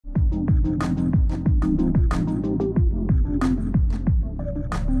All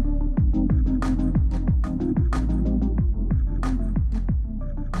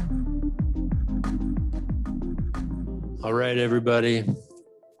right, everybody.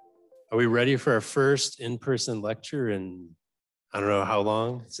 Are we ready for our first in-person lecture in, I don't know how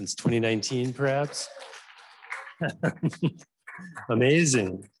long, since 2019, perhaps?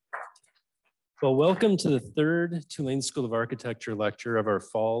 Amazing. Well, welcome to the third Tulane School of Architecture lecture of our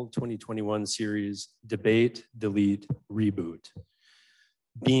fall 2021 series, Debate, Delete, Reboot,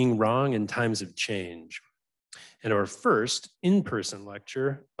 Being Wrong in Times of Change, and our first in-person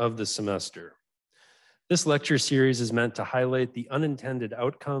lecture of the semester. This lecture series is meant to highlight the unintended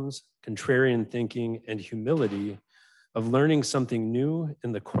outcomes, contrarian thinking, and humility of learning something new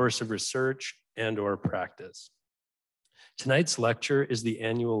in the course of research and/or practice. Tonight's lecture is the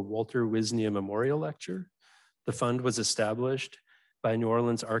annual Walter Wisznia Memorial Lecture. The fund was established by New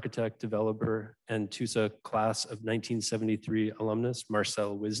Orleans architect, developer, and TUSA class of 1973 alumnus,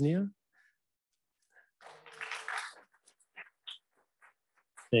 Marcel Wisznia.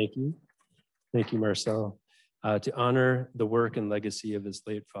 Thank you. Thank you, Marcel, to honor the work and legacy of his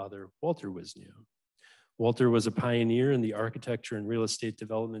late father, Walter Wisznia. Walter was a pioneer in the architecture and real estate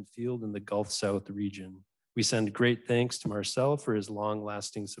development field in the Gulf South region. We send great thanks to Marcel for his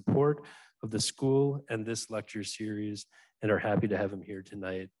long-lasting support of the school and this lecture series, and are happy to have him here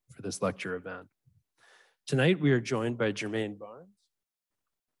tonight for this lecture event. Tonight, we are joined by Germane Barnes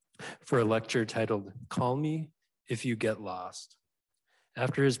for a lecture titled, Call Me If You Get Lost.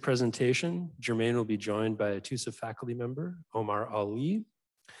 After his presentation, Germane will be joined by a TUSA faculty member, Omar Ali,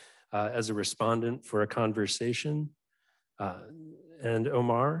 as a respondent for a conversation. And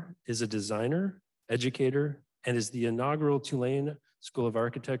Omar is a designer, educator, and is the inaugural Tulane School of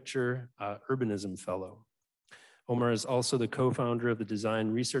Architecture Urbanism Fellow. Omar is also the co-founder of the design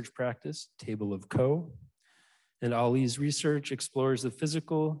research practice, Table of Co. And Ali's research explores the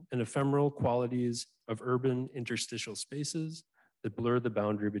physical and ephemeral qualities of urban interstitial spaces that blur the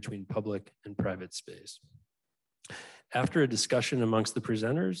boundary between public and private space. After a discussion amongst the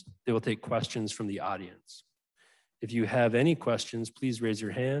presenters, they will take questions from the audience. If you have any questions, please raise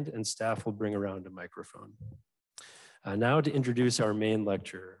your hand and staff will bring around a microphone. Now to introduce our main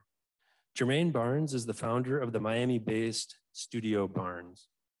lecturer. Germane Barnes is the founder of the Miami-based Studio Barnes.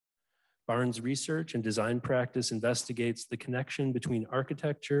 Barnes' research and design practice investigates the connection between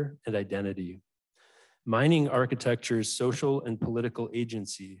architecture and identity. Mining architecture's social and political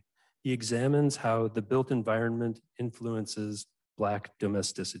agency, he examines how the built environment influences Black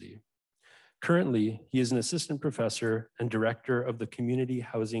domesticity. Currently, he is an assistant professor and director of the Community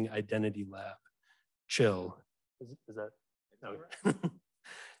Housing Identity Lab, CHILL, is that? No.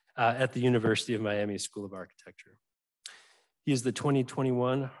 At the University of Miami School of Architecture. He is the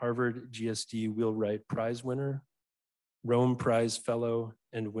 2021 Harvard GSD Wheelwright Prize winner, Rome Prize Fellow,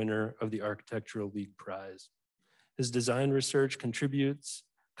 and winner of the Architectural League Prize. His design research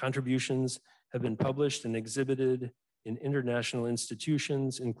contributions have been published and exhibited in international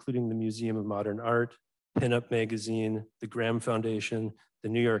institutions, including the Museum of Modern Art, Pinup Magazine, the Graham Foundation, the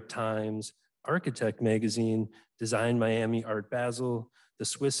New York Times, Architect Magazine, Design Miami Art Basel, the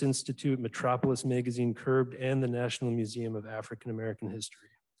Swiss Institute, Metropolis Magazine Curbed, and the National Museum of African American History,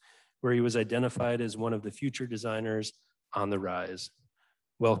 where he was identified as one of the future designers on the rise.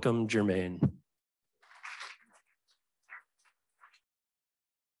 Welcome, Germane.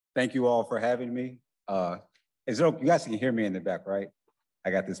 Thank you all for having me. You guys can hear me in the back, right?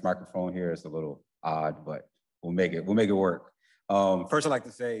 I got this microphone here. It's a little odd, but we'll make it work. First, I'd like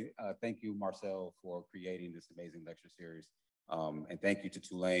to say thank you, Marcel, for creating this amazing lecture series. And thank you to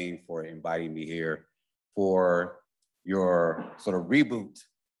Tulane for inviting me here for your sort of reboot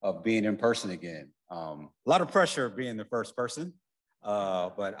of being in person again. A lot of pressure being the first person,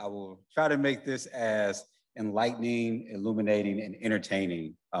 but I will try to make this as enlightening, illuminating, and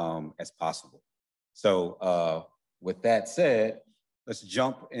entertaining as possible. So with that said, let's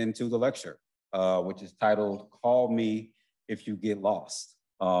jump into the lecture, which is titled, Call Me If You Get Lost.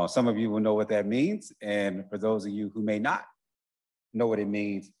 Some of you will know what that means, and for those of you who may not know what it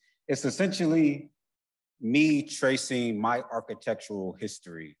means, it's essentially me tracing my architectural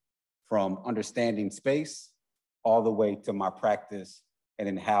history from understanding space all the way to my practice and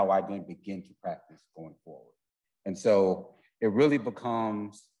then how I then begin to practice going forward. And so it really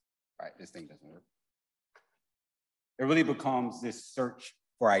becomes, all right, this thing doesn't work. It really becomes this search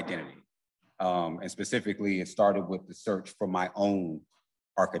for identity. And specifically, it started with the search for my own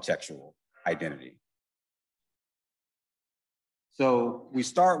architectural identity. So we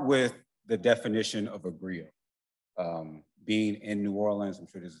start with the definition of a griot. being in New Orleans, I'm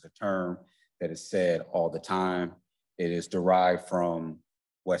sure this is a term that is said all the time. It is derived from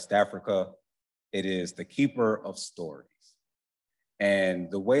West Africa. It is the keeper of stories. And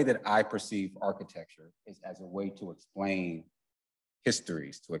the way that I perceive architecture is as a way to explain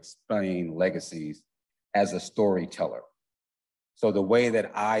histories, to explain legacies as a storyteller. So the way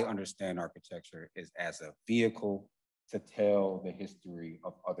that I understand architecture is as a vehicle to tell the history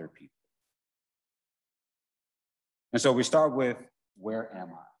of other people. And so we start with, where am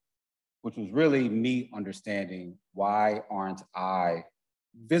I? Which was really me understanding, why aren't I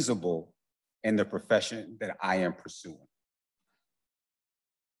visible in the profession that I am pursuing?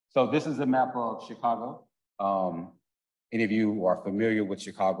 So this is a map of Chicago. Any of you who are familiar with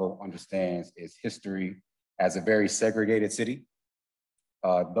Chicago understands its history as a very segregated city.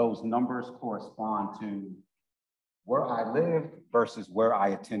 Those numbers correspond to where I lived versus where I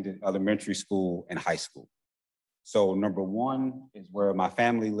attended elementary school and high school. So number one is where my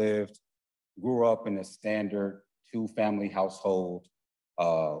family lived, grew up in a standard 2-family household,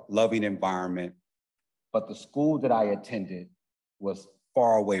 loving environment, but the school that I attended was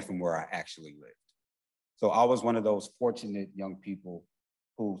far away from where I actually lived. So I was one of those fortunate young people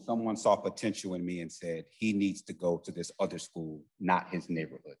who someone saw potential in me and said, he needs to go to this other school, not his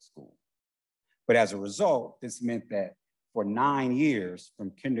neighborhood school. But as a result, this meant that for 9 years,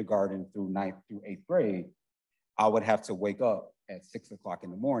 from kindergarten through 9th through 8th grade, I would have to wake up at 6 o'clock in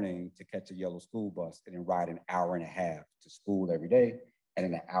the morning to catch a yellow school bus and then ride an hour and a half to school every day, and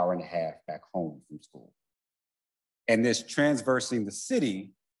then an hour and a half back home from school. And this transversing the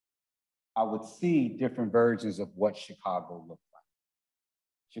city, I would see different versions of what Chicago looked like.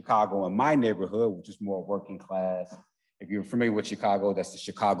 Chicago in my neighborhood, which is more working class. If you're familiar with Chicago, that's the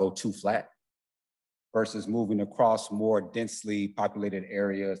Chicago 2-flat, versus moving across more densely populated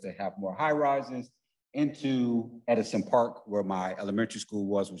areas that have more high rises into Edison Park, where my elementary school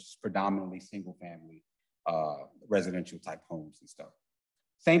was, which is predominantly single family residential type homes and stuff.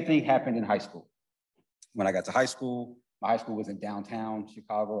 Same thing happened in high school. When I got to high school, my high school was in downtown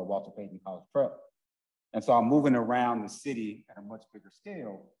Chicago at Walter Payton College Prep. And so I'm moving around the city at a much bigger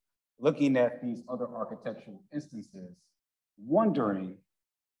scale, looking at these other architectural instances, wondering,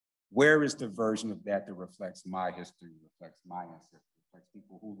 where is the version of that that reflects my history, reflects my ancestry, reflects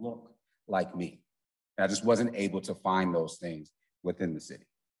people who look like me? And I just wasn't able to find those things within the city.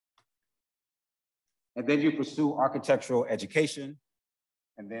 And then you pursue architectural education.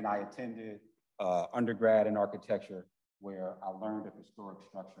 And then I attended undergrad in architecture, where I learned of historic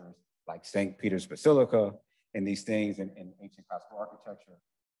structures like St. Peter's Basilica and these things in ancient classical architecture.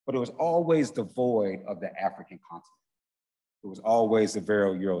 But it was always devoid of the African continent. It was always a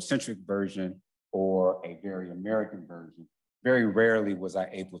very Eurocentric version or a very American version. Very rarely was I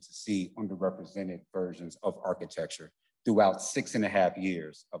able to see underrepresented versions of architecture throughout 6.5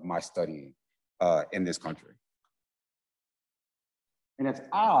 years of my studying in this country. And it's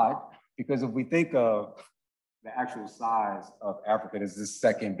odd, because if we think of the actual size of Africa, it is the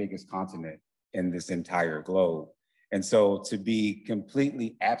second biggest continent in this entire globe. And so to be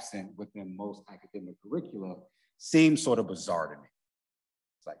completely absent within most academic curricula seems sort of bizarre to me.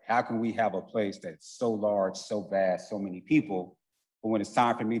 It's like, how can we have a place that's so large, so vast, so many people, but when it's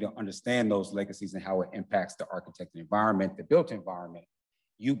time for me to understand those legacies and how it impacts the architecture environment, the built environment,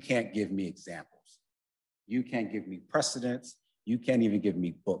 you can't give me examples. You can't give me precedents. You can't even give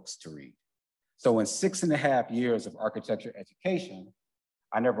me books to read. So in 6.5 years of architecture education,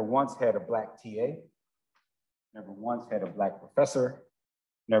 I never once had a Black TA, never once had a Black professor,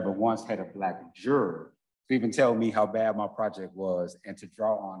 never once had a Black juror to even tell me how bad my project was and to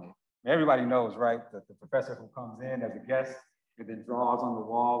draw on it. Everybody knows, right, that the professor who comes in as a guest and then draws on the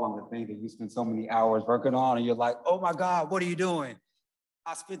wall on the thing that you spend so many hours working on, and you're like, oh my God, what are you doing?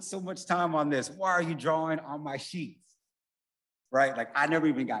 I spent so much time on this. Why are you drawing on my sheets? Right, like I never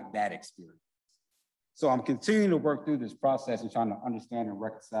even got that experience. So I'm continuing to work through this process and trying to understand and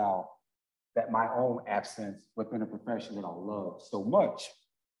reconcile that my own absence within a profession that I love so much.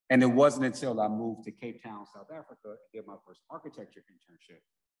 And it wasn't until I moved to Cape Town, South Africa, and did my first architecture internship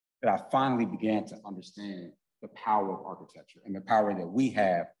that I finally began to understand the power of architecture and the power that we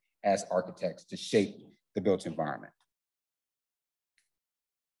have as architects to shape the built environment.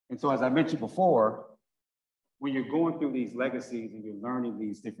 And so, as I mentioned before, when you're going through these legacies and you're learning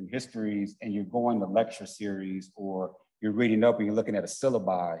these different histories and you're going to lecture series or you're reading up and you're looking at a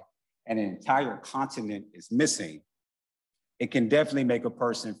syllabi and an entire continent is missing, it can definitely make a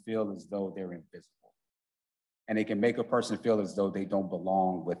person feel as though they're invisible. And it can make a person feel as though they don't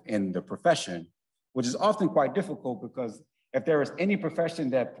belong within the profession, which is often quite difficult, because if there is any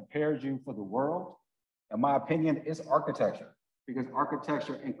profession that prepares you for the world in my opinion, is architecture, because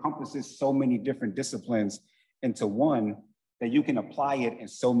architecture encompasses so many different disciplines into one that you can apply it in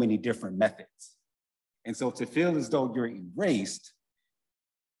so many different methods. And so to feel as though you're erased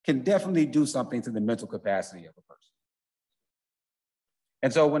can definitely do something to the mental capacity of a person.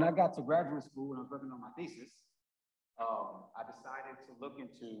 And so when I got to graduate school and I was working on my thesis, I decided to look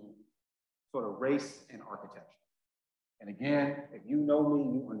into sort of race and architecture. And again, if you know me,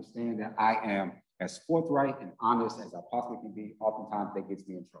 you understand that I am as forthright and honest as I possibly can be. Oftentimes that gets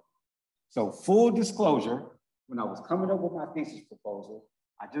me in trouble. So full disclosure, when I was coming up with my thesis proposal,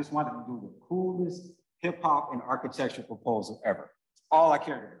 I just wanted to do the coolest hip hop and architecture proposal ever. It's all I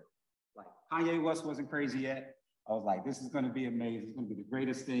cared about. Like Kanye West wasn't crazy yet. I was like, this is gonna be amazing. It's gonna be the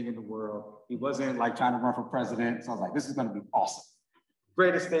greatest thing in the world. He wasn't like trying to run for president. So I was like, this is gonna be awesome.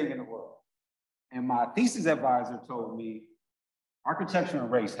 Greatest thing in the world. And my thesis advisor told me, architecture and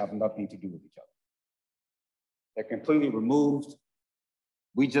race have nothing to do with each other. They're completely removed.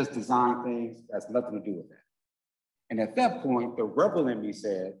 We just design things. That's nothing to do with that. And at that point, the rebel in me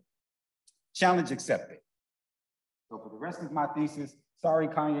said, challenge accepted. So for the rest of my thesis, sorry,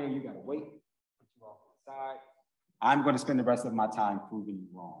 Kanye, you gotta wait, put you off to the side. I'm gonna spend the rest of my time proving you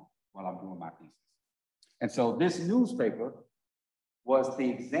wrong while I'm doing my thesis. And so this newspaper was the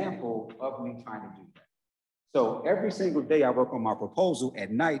example of me trying to do that. So every single day I work on my proposal.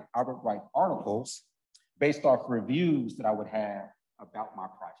 At night, I would write articles based off reviews that I would have about my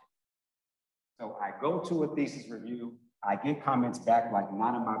project. So I go to a thesis review, I get comments back like,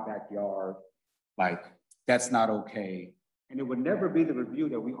 not in my backyard, like, that's not okay. And it would never be the review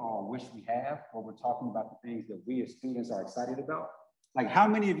that we all wish we have, where we're talking about the things that we as students are excited about. Like, how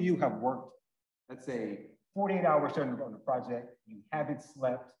many of you have worked, let's say, 48 hours on the project, you haven't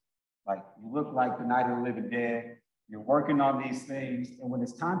slept, like you look like the night of the living dead, you're working on these things, and when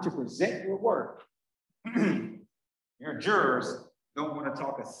it's time to present your work, your jurors don't want to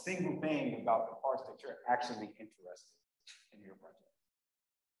talk a single thing about the parts that you're actually interested in your project.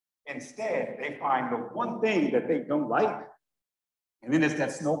 Instead, they find the one thing that they don't like, and then it's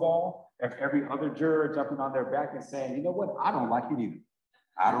that snowball of every other juror jumping on their back and saying, you know what, I don't like it either.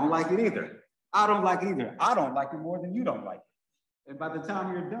 I don't like it either. I don't like it either. I don't like it more than you don't like it. And by the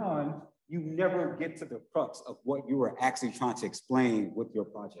time you're done, you never get to the crux of what you were actually trying to explain with your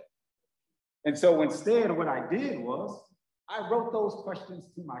project. And so instead, what I did was, I wrote those questions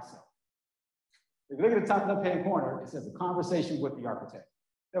to myself. If you look at the top left-hand corner, it says a conversation with the architect.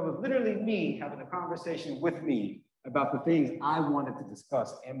 That was literally me having a conversation with me about the things I wanted to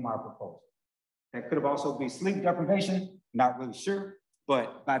discuss in my proposal. That could have also been sleep deprivation, not really sure.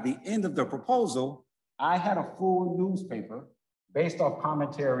 But by the end of the proposal, I had a full newspaper based off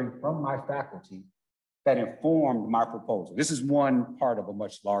commentary from my faculty that informed my proposal. This is one part of a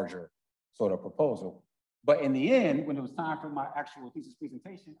much larger sort of proposal. But in the end, when it was time for my actual thesis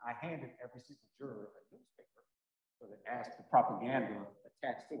presentation, I handed every single juror a newspaper so that asked the propaganda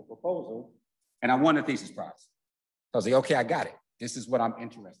attached to the proposal, and I won the thesis prize. So I was like, okay, I got it. This is what I'm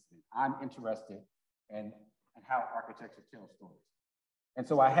interested in. I'm interested in how architecture tells stories. And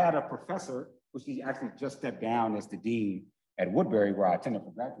so I had a professor, who she actually just stepped down as the dean at Woodbury, where I attended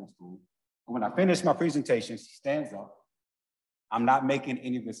for graduate school. And when I finished my presentation, she stands up. I'm not making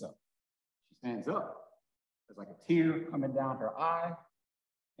any of this up. She stands up. There's like a tear coming down her eye.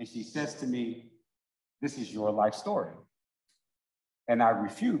 And she says to me, this is your life story. And I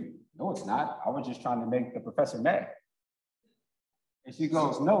refute, no, it's not. I was just trying to make the professor mad. And she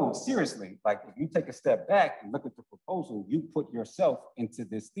goes, no, seriously, like if you take a step back and look at the proposal, you put yourself into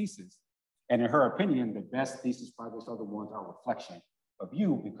this thesis. And in her opinion, the best thesis projects are the ones that are a reflection of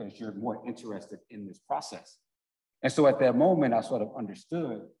you because you're more interested in this process. And so at that moment, I sort of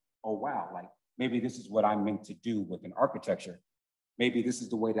understood, oh, wow, like maybe this is what I'm meant to do within architecture. Maybe this is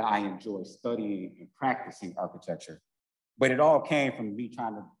the way that I enjoy studying and practicing architecture. But it all came from me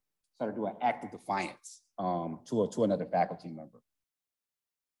trying to sort of do an act of defiance to another faculty member.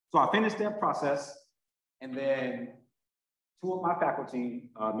 So I finished that process, and then two of my faculty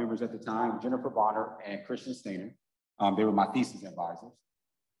members at the time, Jennifer Bonner and Christian Stainer, they were my thesis advisors.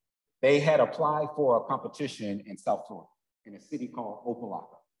 They had applied for a competition in South Florida in a city called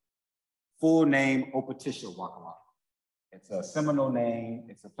Opelika. Full name, Opetisha Wakalaka. It's a Seminole name.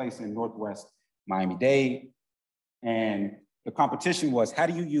 It's a place in Northwest Miami-Dade. And the competition was, how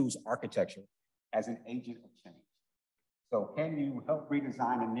do you use architecture as an agent of change? So can you help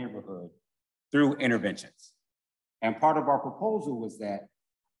redesign a neighborhood through interventions? And part of our proposal was that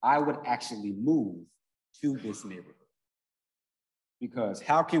I would actually move to this neighborhood. Because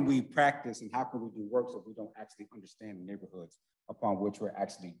how can we practice and how can we do work if we don't actually understand the neighborhoods upon which we're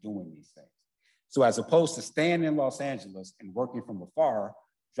actually doing these things? So as opposed to staying in Los Angeles and working from afar,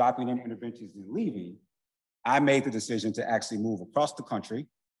 dropping in interventions and leaving, I made the decision to actually move across the country.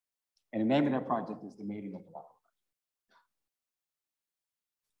 And the name of that project is the Made in Opelika.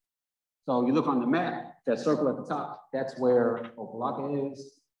 So you look on the map, that circle at the top, that's where Opelika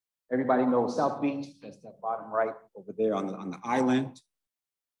is. Everybody knows South Beach, that's that bottom right over there on the island.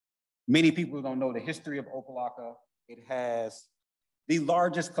 Many people don't know the history of Opelika. It has the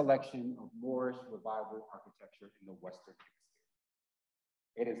largest collection of Moorish revival architecture in the Western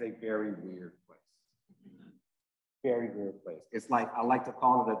Hemisphere. It is a very weird place. Very weird place. It's like, I like to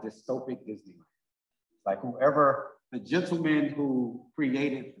call it a dystopic Disneyland. Like whoever, the gentleman who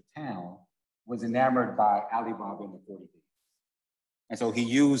created the town was enamored by Alibaba in the 40 Thieves. And so he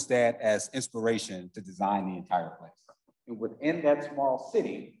used that as inspiration to design the entire place. And within that small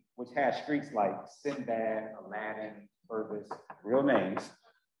city, which has streets like Sinbad, Aladdin, Purvis, real names,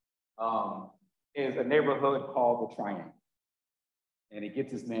 is a neighborhood called the Triangle. And it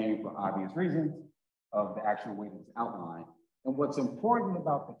gets its name for obvious reasons of the actual way it's outlined. And what's important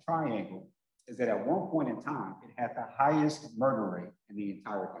about the Triangle is that at one point in time, it had the highest murder rate in the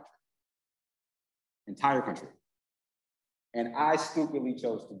entire country. Entire country. And I stupidly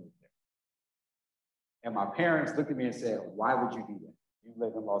chose to move there. And my parents looked at me and said, why would you do that? You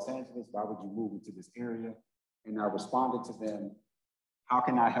live in Los Angeles, why would you move into this area? And I responded to them, how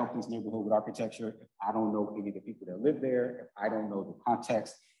can I help this neighborhood with architecture if I don't know any of the people that live there, if I don't know the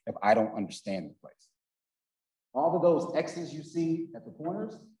context, if I don't understand the place? All of those X's you see at the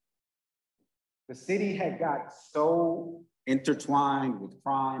corners, the city had got so intertwined with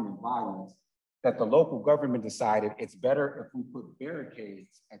crime and violence that the local government decided it's better if we put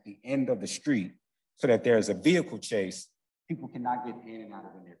barricades at the end of the street so that there's a vehicle chase, people cannot get in and out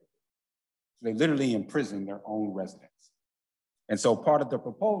of the neighborhood. So they literally imprison their own residents. And so part of the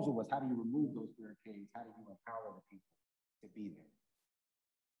proposal was, how do you remove those barricades? How do you empower the people to be there?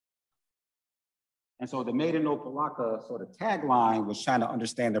 And so the Made in Opelika sort of tagline was trying to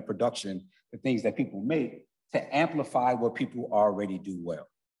understand the production, the things that people make, to amplify what people already do well.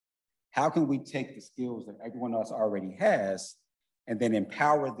 How can we take the skills that everyone else already has and then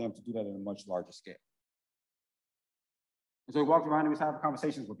empower them to do that at a much larger scale? And so we walked around and we started having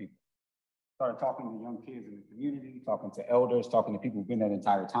conversations with people. Started talking to young kids in the community, talking to elders, talking to people who've been there the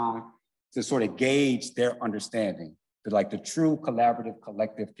entire time to sort of gauge their understanding, the true collaborative,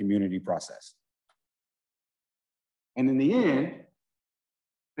 collective community process. And in the end,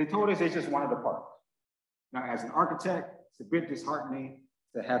 they told us they just wanted a park. Now, as an architect, it's a bit disheartening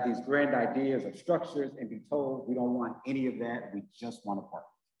to have these grand ideas of structures and be told we don't want any of that, we just want a park.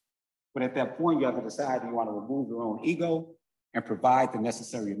 But at that point, you have to decide, do you want to remove your own ego and provide the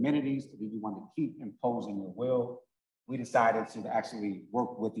necessary amenities, or do you want to keep imposing your will? We decided to actually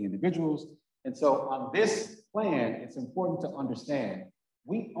work with the individuals. And so on this plan, it's important to understand,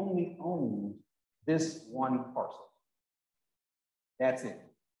 we only own this one parcel. That's it.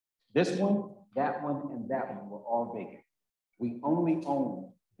 This one, that one, and that one were all vacant. We only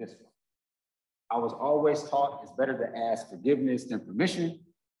own this one. I was always taught it's better to ask forgiveness than permission.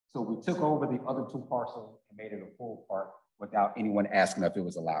 So we took over the other two parcels and made it a full park without anyone asking if it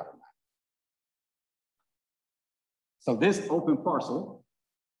was allowed or not. So this open parcel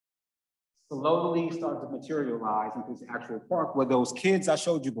slowly started to materialize into this actual park where those kids I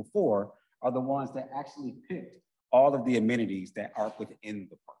showed you before are the ones that actually picked all of the amenities that are within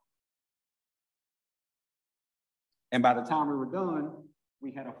the park. And by the time we were done,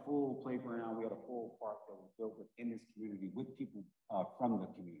 we had a full playground, we had a full park that was built within this community with people from the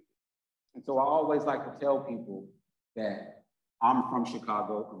community. And so I always like to tell people that I'm from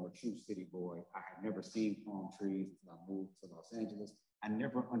Chicago, I'm a true city boy. I had never seen palm trees until I moved to Los Angeles. I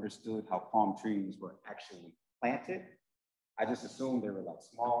never understood how palm trees were actually planted. I just assumed they were like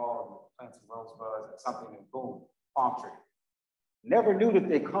small, plant some rosebuds and something and boom, palm tree. Never knew that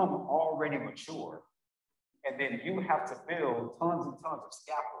they come already mature. And then you have to build tons and tons of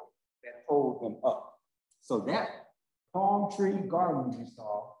scaffold that hold them up. So that palm tree garden you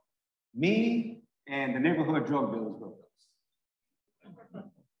saw, me and the neighborhood drug dealers built those.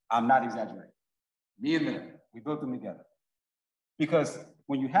 I'm not exaggerating. Me and them, we built them together. Because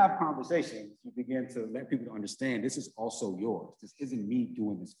when you have conversations, you begin to let people understand this is also yours. This isn't me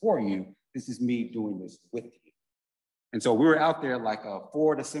doing this for you. This is me doing this with you. And so we were out there like a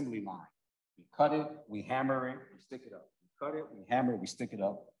Ford assembly line. We cut it, we hammer it, we stick it up. We cut it, we hammer it, we stick it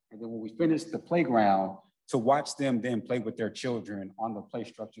up. And then when we finish the playground, to watch them then play with their children on the play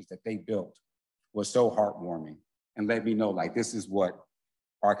structures that they built was so heartwarming and let me know like this is what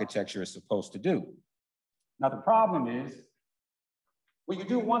architecture is supposed to do. Now the problem is, when you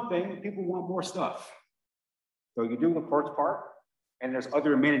do one thing, people want more stuff. So you do the first part, and there's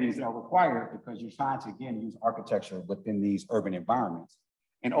other amenities that are required because you're trying to, again, use architecture within these urban environments.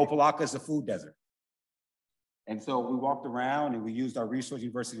 And Opa-locka is a food desert. And so we walked around and we used our resource,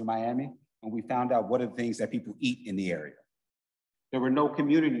 University of Miami, and we found out what are the things that people eat in the area. There were no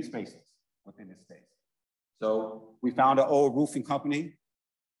community spaces within this space. So we found an old roofing company,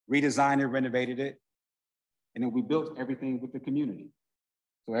 redesigned it, renovated it, and then we built everything with the community.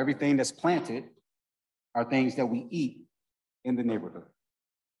 So everything that's planted are things that we eat in the neighborhood.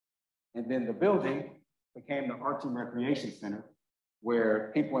 And then the building became the Arts and Recreation Center,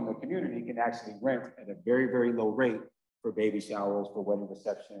 where people in the community can actually rent at a very, very low rate for baby showers, for wedding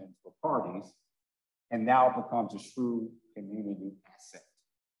receptions, for parties. And now it becomes a true community asset.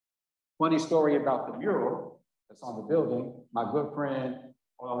 Funny story about the mural that's on the building. My good friend,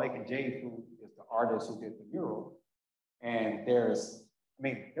 Omar Ali, who is the artist who did the mural. And there's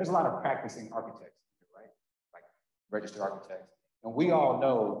a lot of practicing architects, right? Like registered architects. And we all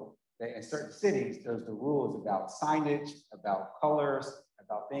know that in certain cities, there's the rules about signage, about colors,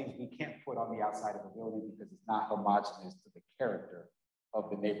 about things we can't put on the outside of a building because it's not homogeneous to the character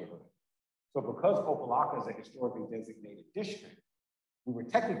of the neighborhood. So because Opa-locka is a historically designated district, we were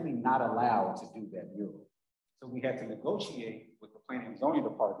technically not allowed to do that mural. So we had to negotiate with the Planning and Zoning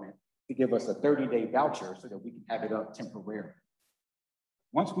Department to give us a 30-day voucher so that we can have it up temporarily.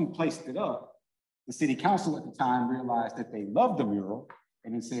 Once we placed it up, the city council at the time realized that they loved the mural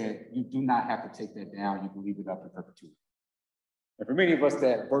and then said, you do not have to take that down, you can leave it up in perpetuity. And for many of us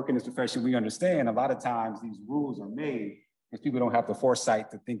that work in this profession, we understand a lot of times these rules are made because people don't have the foresight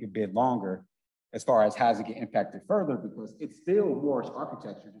to think a bit longer as far as how to get impacted further, because it's still Moorish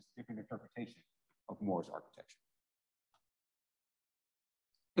architecture, just different interpretation of Moorish architecture.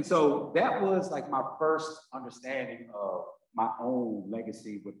 And so that was like my first understanding of my own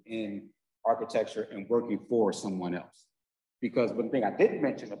legacy within architecture and working for someone else. Because one thing I didn't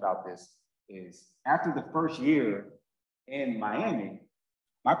mention about this is after the first year in Miami,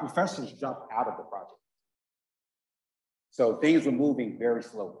 my professors dropped out of the project. So things were moving very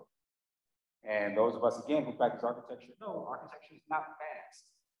slowly. And those of us, again, who practice architecture know architecture is not fast.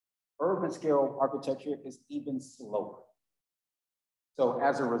 Urban scale architecture is even slower. So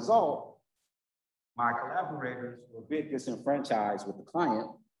as a result, my collaborators were a bit disenfranchised with the client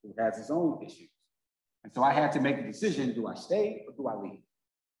who has his own issues. And so I had to make a decision, do I stay or do I leave?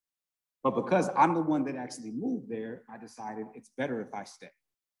 But because I'm the one that actually moved there, I decided it's better if I stay.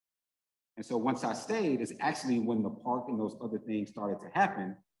 And so once I stayed, it's actually when the park and those other things started to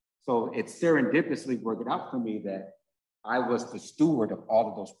happen. So it serendipitously worked out for me that I was the steward of all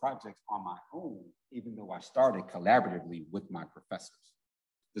of those projects on my own, even though I started collaboratively with my professors.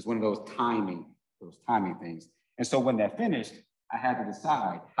 It's one of those timing things. And so when that finished, I had to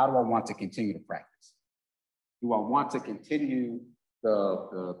decide, how do I want to continue to practice? Do I want to continue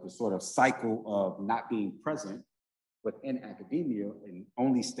the sort of cycle of not being present within academia and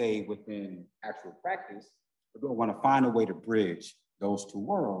only stay within actual practice? Or do I want to find a way to bridge those two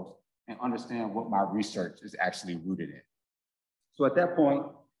worlds and understand what my research is actually rooted in? So at that point,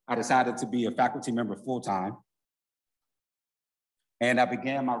 I decided to be a faculty member full-time, and I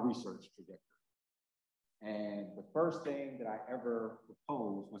began my research trajectory. And the first thing that I ever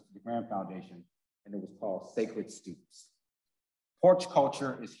proposed was to the Grand Foundation, and it was called Sacred Stoops. Porch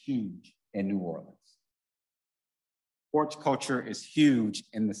culture is huge in New Orleans. Porch culture is huge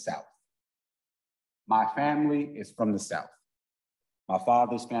in the South. My family is from the South. My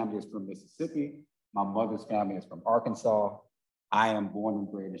father's family is from Mississippi. My mother's family is from Arkansas. I am born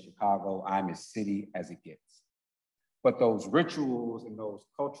and bred in Chicago. I'm as city as it gets. But those rituals and those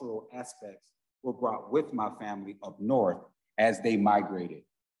cultural aspects were brought with my family up north as they migrated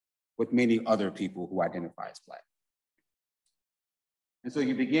with many other people who identify as Black. And so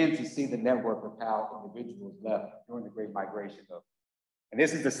you begin to see the network of how individuals left during the Great Migration and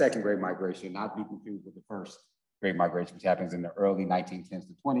this is the second Great Migration, not to be confused with the first Great Migration, which happens in the early 1910s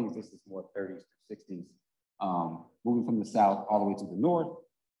to 20s. This is more 30s to 60s, moving from the South all the way to the North,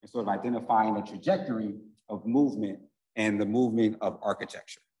 and sort of identifying a trajectory of movement and the movement of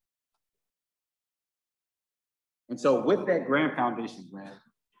architecture. And so with that Grand Foundation grant,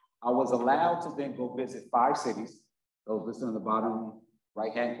 I was allowed to then go visit 5 cities, those listed on the bottom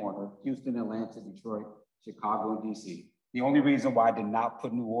right-hand corner: Houston, Atlanta, Detroit, Chicago, and DC. The only reason why I did not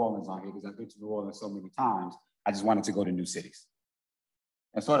put New Orleans on here, because I've been to New Orleans so many times, I just wanted to go to new cities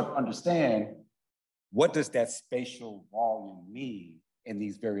and sort of understand, what does that spatial volume mean in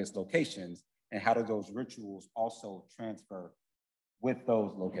these various locations, and how do those rituals also transfer with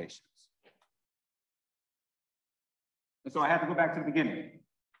those locations? And so I had to go back to the beginning.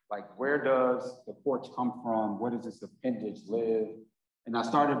 Like, where does the porch come from? Where does this appendage live? And I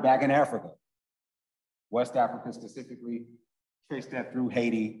started back in Africa, West Africa specifically, traced that through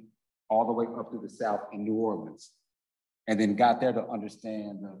Haiti, all the way up to the South in New Orleans. And then got there to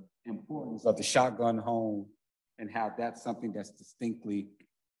understand the importance of the shotgun home and how that's something that's distinctly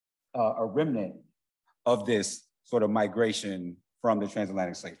a remnant of this sort of migration from the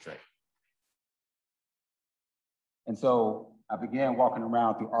transatlantic slave trade. And so I began walking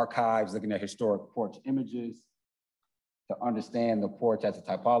around through archives, looking at historic porch images to understand the porch as a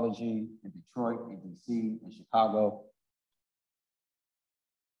typology in Detroit, in DC, in Chicago,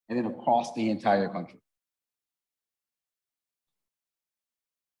 and then across the entire country.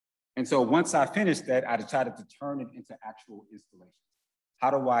 And so once I finished that, I decided to turn it into actual installations.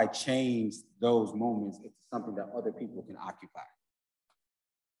 How do I change those moments into something that other people can occupy?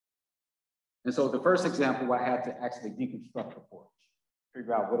 And so the first example, I had to actually deconstruct the porch,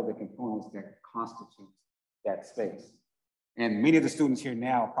 figure out what are the components that constitute that space. And many of the students here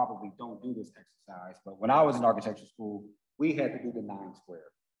now probably don't do this exercise, but when I was in architecture school, we had to do the 9 square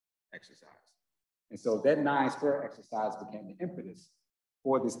exercise. And so that 9 square exercise became the impetus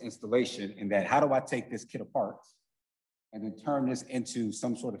for this installation, in that how do I take this kit apart and then turn this into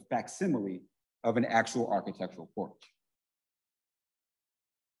some sort of facsimile of an actual architectural porch.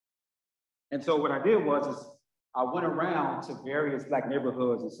 And so what I did was I went around to various Black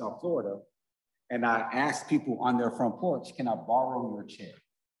neighborhoods in South Florida, and I asked people on their front porch, can I borrow your chair?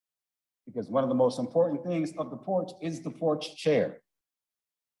 Because one of the most important things of the porch is the porch chair.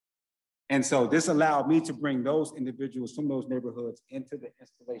 And so this allowed me to bring those individuals from those neighborhoods into the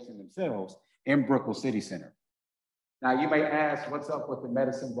installation themselves in Brookville City Center. Now you may ask, what's up with the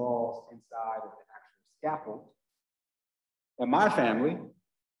medicine balls inside of the actual scaffold? In my family,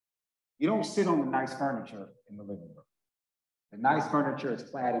 you don't sit on the nice furniture in the living room. The nice furniture is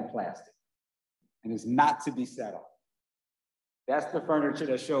clad in plastic and is not to be sat on. That's the furniture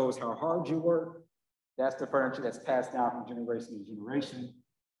that shows how hard you work. That's the furniture that's passed down from generation to generation.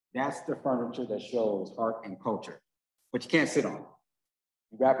 That's the furniture that shows art and culture, but you can't sit on it.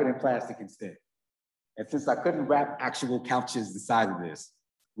 You wrap it in plastic instead. And since I couldn't wrap actual couches inside of this,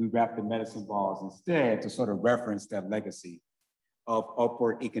 we wrapped the medicine balls instead to sort of reference that legacy of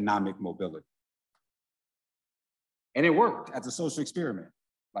upward economic mobility. And it worked as a social experiment.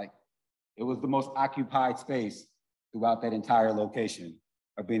 Like, it was the most occupied space throughout that entire location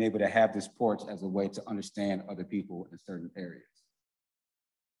of being able to have this porch as a way to understand other people in certain areas.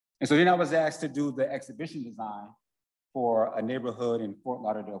 And so then I was asked to do the exhibition design for a neighborhood in Fort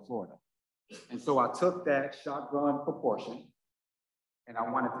Lauderdale, Florida. And so I took that shotgun proportion and I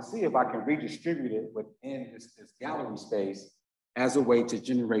wanted to see if I can redistribute it within this gallery space as a way to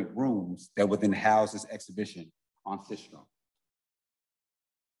generate rooms that would then house this exhibition on Sistrum.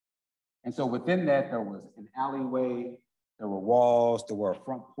 And so within that, there was an alleyway, there were walls, there were a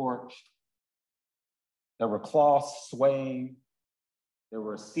front porch, there were cloths swaying, there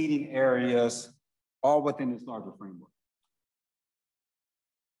were seating areas, all within this larger framework.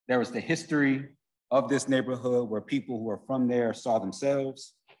 There was the history of this neighborhood where people who are from there saw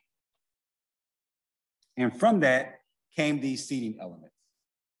themselves. And from that came these seating elements.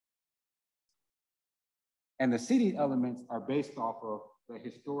 And the seating elements are based off of the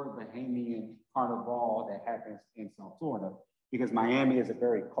historic Bahamian carnival that happens in South Florida, because Miami is a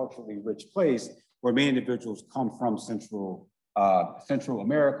very culturally rich place where many individuals come from Central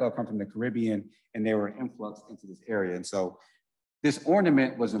America, come from the Caribbean, and they were influxed into this area. And so this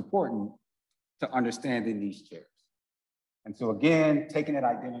ornament was important to understanding these chairs. And so again, taking that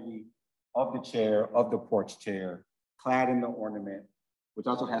identity of the chair, of the porch chair, clad in the ornament, which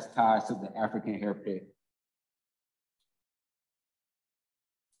also has ties to the African hair pit.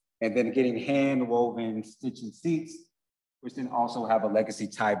 And then getting hand-woven stitching seats, which then also have a legacy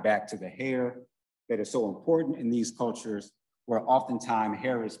tied back to the hair that is so important in these cultures, where oftentimes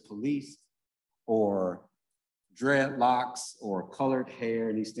hair is policed, or dreadlocks or colored hair,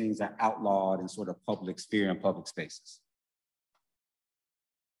 and these things are outlawed in sort of public sphere and public spaces.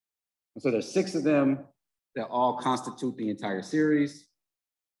 And so there's 6 of them that all constitute the entire series,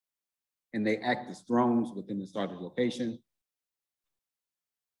 and they act as thrones within the starter location.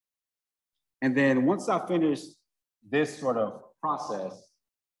 And then once I finished this sort of process,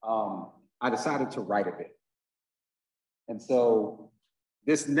 I decided to write a bit. And so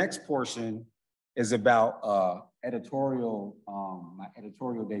this next portion is about my editorial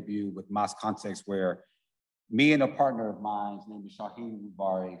debut with Mass Context, where me and a partner of mine named Shaheen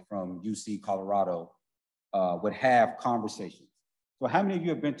Mubari from UC Colorado would have conversations. So how many of you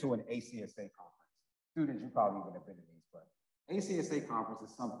have been to an ACSA conference? Students, you probably would have been to these, but ACSA conference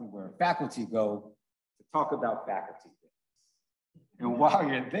is something where faculty go to talk about faculty things. And while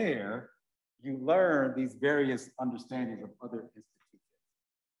you're there, you learn these various understandings of other institutions.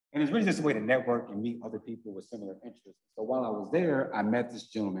 And it's really just a way to network and meet other people with similar interests. So while I was there, I met this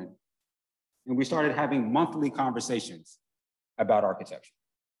gentleman, and we started having monthly conversations about architecture.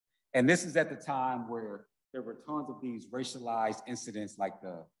 And this is at the time where there were tons of these racialized incidents like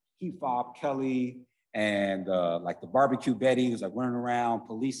the Kefop Kelly and like the barbecue Betty, who's like running around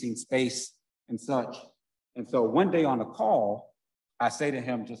policing space and such. And so one day on the call, I say to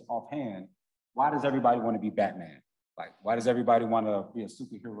him just offhand, why does everybody want to be Batman? Like, why does everybody want to be a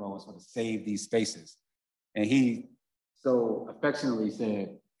superhero and sort of save these spaces? And he so affectionately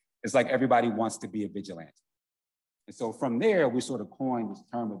said, it's like everybody wants to be a vigilante. And so from there, we sort of coined this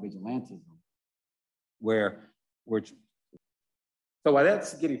term of vigilantism, where we're, so while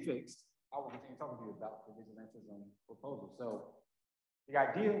that's getting fixed, I will continue talking to you about the vigilantism proposal. So the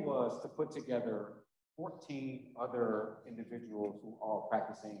idea was to put together 14 other individuals who are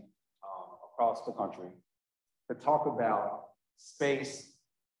practicing across the country to talk about space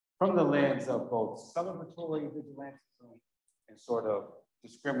from the lens of both celebratory vigilantism and sort of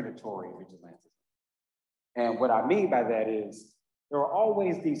discriminatory vigilantism. And what I mean by that is there are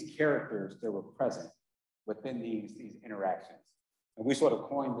always these characters that were present within these interactions. And we sort of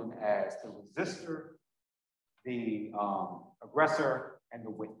coined them as the resistor, the aggressor, and the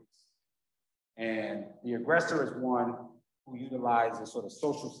witness. And the aggressor is one who utilizes sort of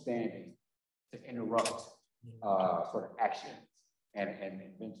social standing to interrupt sort of actions and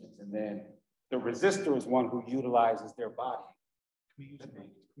inventions. And then the resistor is one who utilizes their body. Can we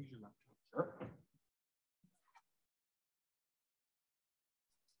use your laptop? Sure.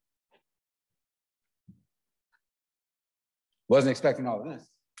 Wasn't expecting all of this.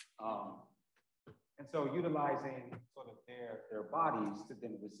 And so utilizing sort of their bodies to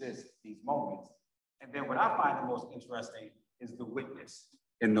then resist these moments. And then what I find the most interesting is the witness.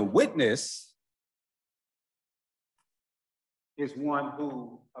 And the witness is one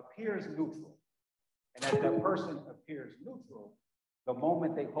who appears neutral. And as that person appears neutral, the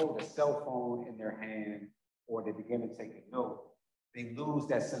moment they hold a cell phone in their hand or they begin to take a note, they lose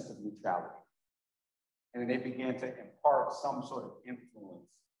that sense of neutrality. And then they begin to impart some sort of influence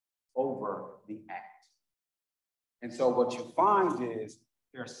over the act. And so what you find is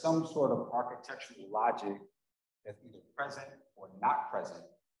there's some sort of architectural logic that's either present or not present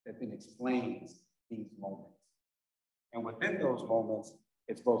that then explains these moments. And within those moments,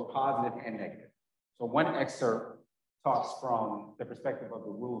 it's both positive and negative. So one excerpt talks from the perspective of the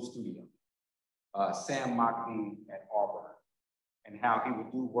rural studio, Sam Mockney at Auburn, and how he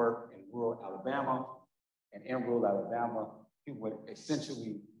would do work in rural Alabama. And in rural Alabama, he would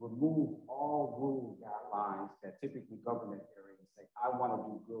essentially remove all rule guidelines that typically govern that area and say, I want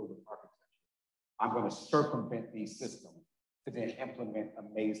to do good with architecture. I'm going to circumvent these systems to then implement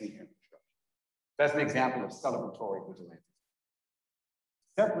amazing infrastructure. That's an example of celebratory vigilantism.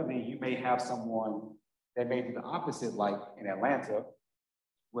 Separately, you may have someone that may do the opposite, like in Atlanta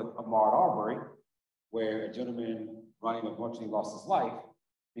with Omar Ali, where a gentleman running eventually lost his life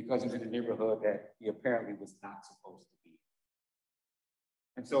because he was in a neighborhood that he apparently was not supposed to be.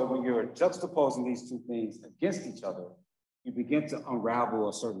 And so when you're juxtaposing these two things against each other, you begin to unravel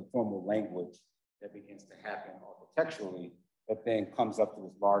a certain formal language that begins to happen architecturally that then comes up to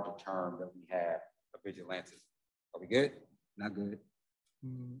this larger term that we have of vigilantism. Are we good? Not good?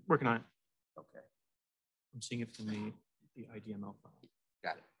 Working on it. Okay. I'm seeing it from the IDML file.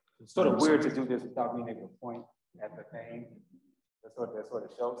 Got it. It's sort of weird to do this without being able to point at the thing. That sort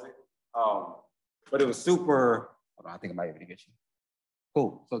of shows it. But it was super, hold on, I think I might be able to get you.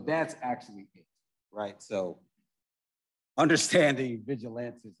 Cool, so that's actually it, right? So understanding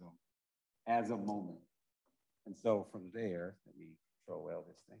vigilantism as a moment. And so from there, let me throw out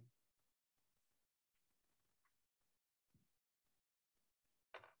this thing.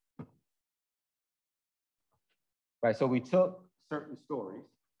 Right, so we took certain stories,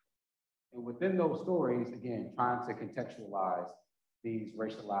 and within those stories, again, trying to contextualize these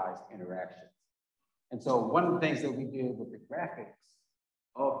racialized interactions. And so one of the things that we did with the graphics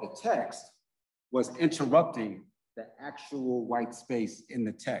of the text was interrupting the actual white space in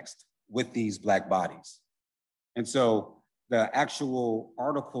the text with these Black bodies. And so the actual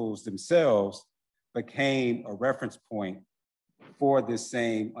articles themselves became a reference point for this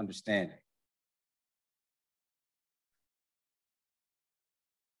same understanding.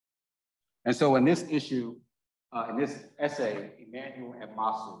 And so in this issue, in this essay, Emmanuel and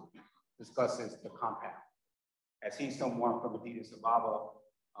Masu discusses the compound. As he's someone from Adidas Ababa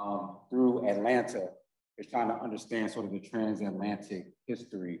through Atlanta is trying to understand sort of the transatlantic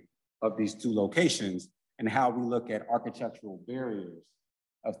history of these two locations and how we look at architectural barriers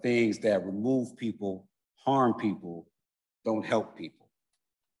of things that remove people, harm people, don't help people.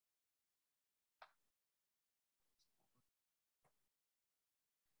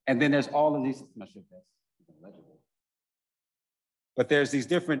 And then there's all of these, I'm not sure if that's legible, but there's these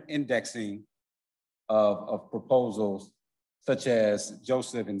different indexing of proposals, such as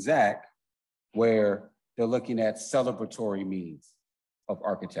Joseph and Zach, where they're looking at celebratory means of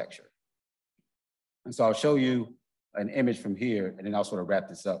architecture. And so I'll show you an image from here, and then I'll sort of wrap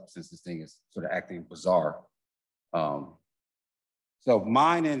this up since this thing is sort of acting bizarre. So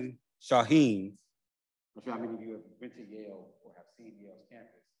mine and Shaheen's, I'm sure how many of you have been to Yale or have seen Yale's campus.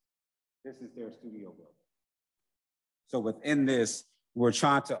 This is their studio building. So within this, we're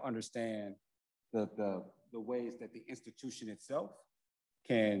trying to understand the ways that the institution itself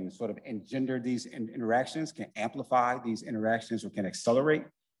can sort of engender these interactions, can amplify these interactions, or can accelerate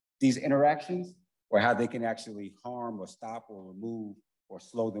these interactions, or how they can actually harm or stop or remove or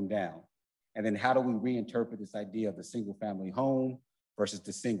slow them down. And then how do we reinterpret this idea of the single family home versus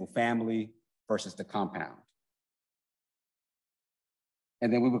the single family versus the compound?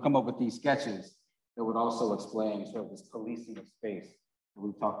 And then we would come up with these sketches that would also explain sort of this policing of space that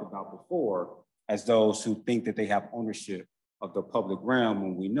we talked about before, as those who think that they have ownership of the public realm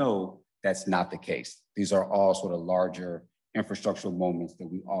when we know that's not the case. These are all sort of larger infrastructural moments that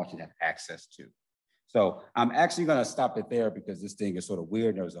we all should have access to. So I'm actually gonna stop it there because this thing is sort of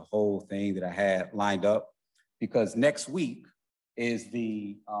weird. There was a whole thing that I had lined up because next week is it's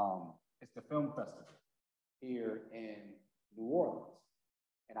the film festival here in New Orleans.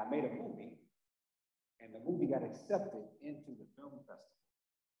 And I made a movie, and the movie got accepted into the film festival.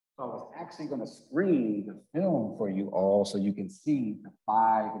 So I was actually gonna screen the film for you all so you can see the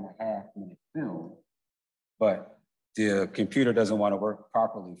 5.5-minute film, but the computer doesn't wanna work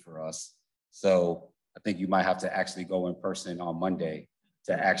properly for us. So I think you might have to actually go in person on Monday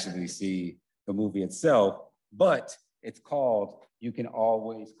to actually see the movie itself, but it's called You Can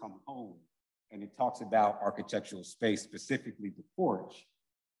Always Come Home. And it talks about architectural space, specifically the porch,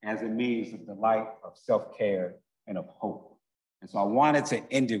 as a means of delight, of self-care, and of hope. And so I wanted to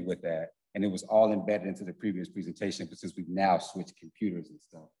end it with that, and it was all embedded into the previous presentation, but since we've now switched computers and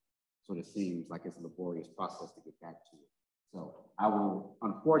stuff, sort of seems like it's a laborious process to get back to it. So I will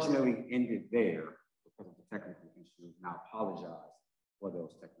unfortunately end it there because of the technical issues, and I apologize for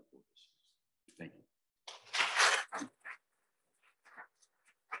those technical issues. Thank you.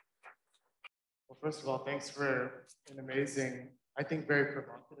 Well, first of all, thanks for an amazing, I think, very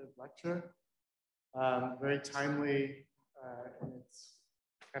provocative lecture. Very timely in its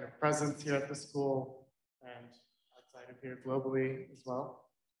kind of presence here at the school and outside of here globally as well.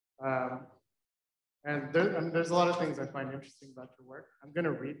 And there's a lot of things I find interesting about your work. I'm going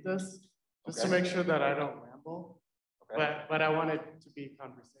to read this just to make sure that I don't ramble, but I want it to be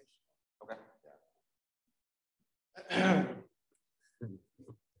conversational. Okay. Yeah,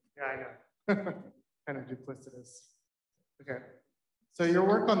 yeah I know. Kind of duplicitous. Okay. So your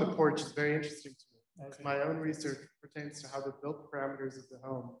work on the porch is very interesting to me, as my own research pertains to how the built parameters of the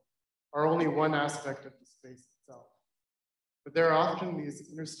home are only one aspect of the space itself. But there are often these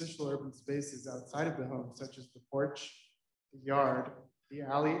interstitial urban spaces outside of the home, such as the porch, the yard, the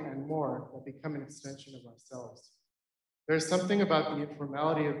alley, and more, that become an extension of ourselves. There's something about the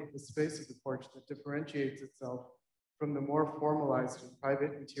informality of the space of the porch that differentiates itself from the more formalized and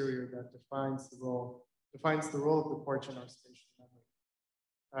private interior that defines the role of the porch in our spatial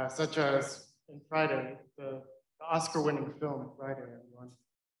memory. Such as in Friday, the Oscar-winning film Friday, everyone.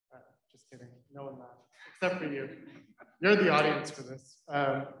 Just kidding, no one laughed, except for you. You're the audience for this.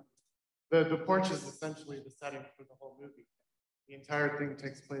 The porch is essentially the setting for the whole movie. The entire thing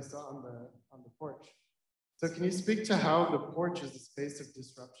takes place on the porch. So can you speak to how the porch is a space of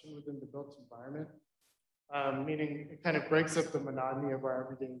disruption within the built environment? Meaning it kind of breaks up the monotony of our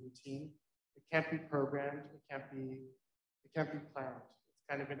everyday routine. It can't be programmed, it can't be planned. It's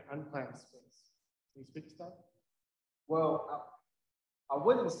kind of an unplanned space. Can you speak to that? Well, I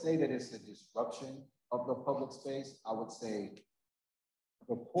wouldn't say that it's a disruption of the public space. I would say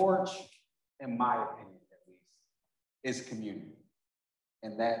the porch, in my opinion at least, is community.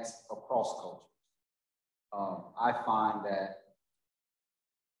 And that's across cultures. I find that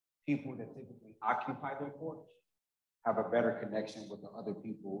people that typically occupy their porch have a better connection with the other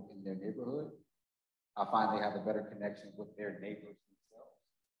people in their neighborhood. I find they have a better connection with their neighbors themselves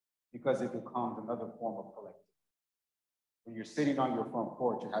because it becomes another form of collective. When you're sitting on your front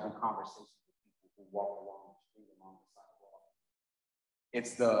porch, you're having conversations with people who walk along the street, along the sidewalk.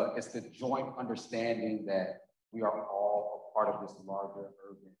 it's the joint understanding that we are all a part of this larger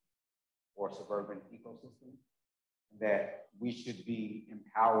urban or suburban ecosystem, that we should be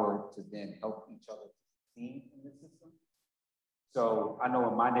empowered to then help each other succeed in this system. So I know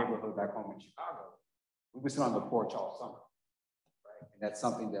in my neighborhood back home in Chicago, we would sit on the porch all summer, right? And that's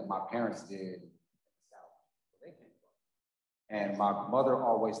something that my parents did in the South, where they came from. And my mother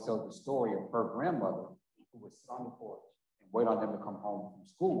always tells the story of her grandmother who would sit on the porch and wait on them to come home from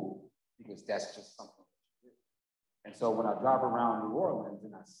school because that's just something that you do. And so when I drive around New Orleans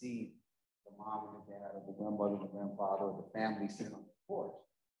and I see the mom and the dad or the grandmother and the grandfather or the family sitting on the porch,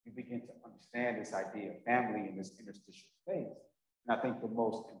 you begin to understand this idea of family in this interstitial space. And I think the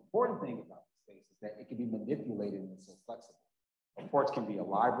most important thing about the space is that it can be manipulated and it's so flexible. A porch can be a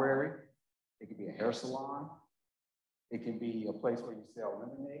library, it can be a hair salon, it can be a place where you sell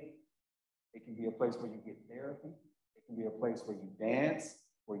lemonade, it can be a place where you get therapy, it can be a place where you dance,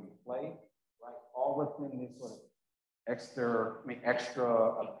 where you play, right? All within this sort of extra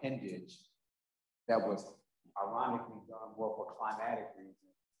appendage that was ironically done more for climatic reasons,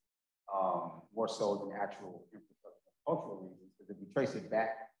 more so than actual infrastructure and cultural reasons. Because if you trace it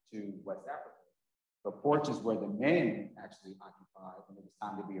back to West Africa, the porch is where the men actually occupied when it was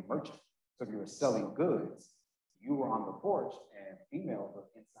time to be a merchant. So if you were selling goods, you were on the porch and females were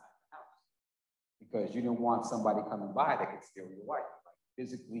inside the house because you didn't want somebody coming by that could steal your wife, like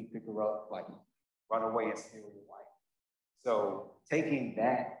physically pick her up, like run away and steal your wife. So taking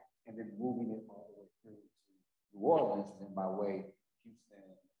that and then moving it all the way through to New Orleans, and then by way Houston,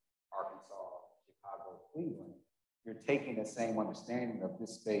 Arkansas, Chicago, Cleveland, you're taking the same understanding of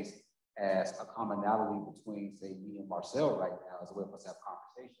this space as a commonality between, say, me and Marcel right now as a way for us to have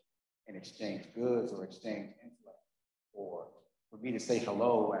conversation and exchange goods or exchange intellect, or for me to say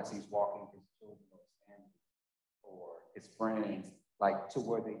hello as he's walking his children or his family or his friends, like to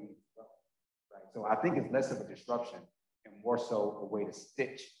where they need to go, right? So I think it's less of a disruption and more so a way to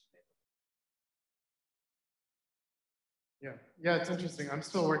stitch. Yeah, it's interesting. I'm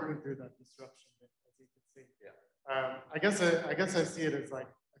still working through that disruption, as you can see. Yeah. I guess I see it as like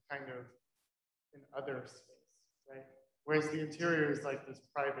a kind of an other space, right? Whereas the interior is like this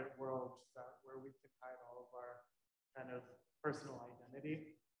private world where we can hide all of our kind of personal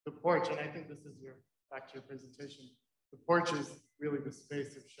identity. The porch, and I think this is back to your presentation, the porch is really the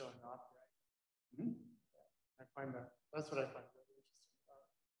space of showing off, right? Mm-hmm. I find that's what I find really interesting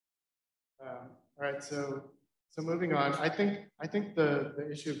about it. All right, so moving on, I think the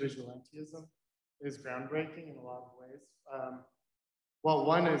issue of vigilantism is groundbreaking in a lot of ways. Well,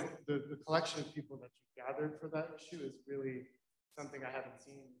 one is the collection of people that you gathered for that issue is really something I haven't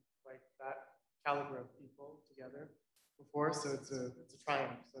seen, like that caliber of people together before. So it's a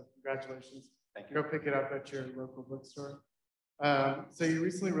triumph. So congratulations. Thank you. Go pick it up at your local bookstore. So you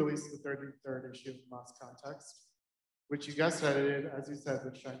recently released the 33rd issue of Moss Context, which you guest edited, as you said,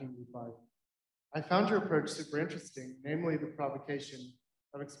 with Shaheen Rufai. I found your approach super interesting, namely the provocation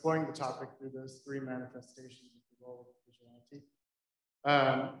of exploring the topic through those three manifestations of the role of vigilante.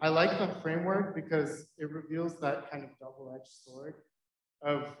 I like the framework because it reveals that kind of double-edged sword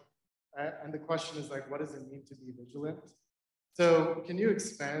of, and the question is like, what does it mean to be vigilant? So can you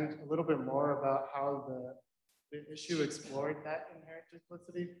expand a little bit more about how the issue explored that inherent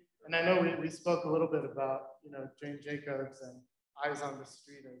duplicity? And I know we spoke a little bit about, Jane Jacobs and Eyes on the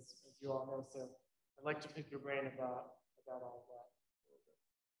Street, as you all know. So I'd like to pick your brain about all of that.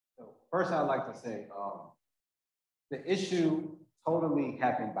 So first, I'd like to say the issue totally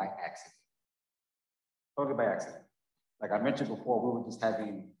happened by accident. Totally by accident. Like I mentioned before, we were just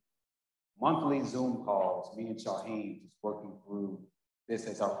having monthly Zoom calls, me and Shaheen, just working through this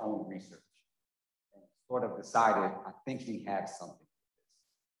as our own research. And sort of decided, I think we have something for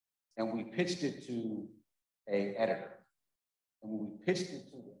this. And we pitched it to an editor. And when we pitched it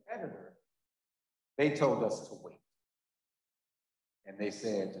to the editor, they told us to wait. And they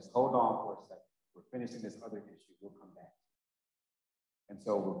said, just hold on for a second. We're finishing this other issue, we'll come back. And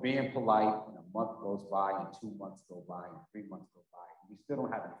so we're being polite, and a month goes by, and 2 months go by, and 3 months go by, and we still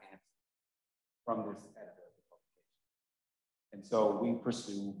don't have an answer from this editor of the publication. And so we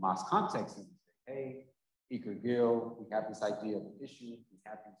pursue Moss Context and we say, hey, Ika Gill, we have this idea of an issue, we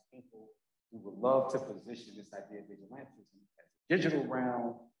have these people who would love to position this idea of vigilantism as a digital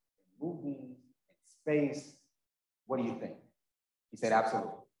realm, in movies, in space. What do you think? He said,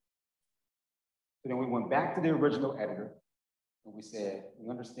 absolutely. So then we went back to the original editor and we said, we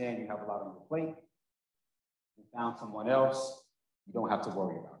understand you have a lot on your plate. We found someone else. You don't have to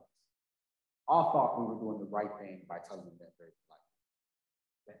worry about us. All thought we were doing the right thing by telling them that very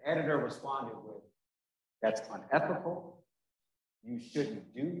politely. The editor responded with, that's unethical, You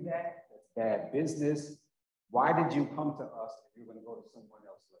shouldn't do that. That's bad business. Why did you come to us if you're going to go to someone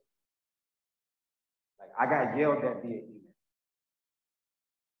else later? Like, I got yelled at via email.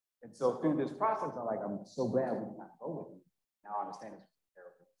 And so through this process, I'm so glad we did not go with you. Now I understand it's a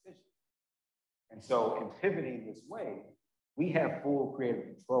terrible decision. And so in pivoting this way, we have full creative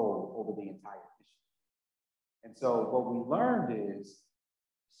control over the entire issue. And so what we learned is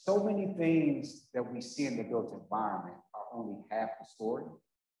so many things that we see in the built environment are only half the story.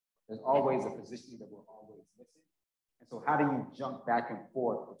 There's always a positioning that we're always missing. And so how do you jump back and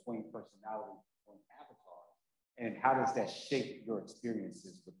forth between personalities, between avatars, and how does that shape your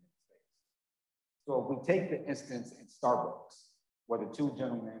experiences within space? So if we take the instance in Starbucks, where the two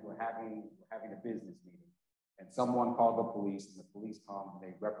gentlemen were having a business meeting, and someone called the police, and the police come and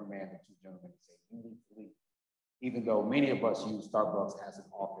they reprimand the two gentlemen and say, you need to leave. Even though many of us use Starbucks as an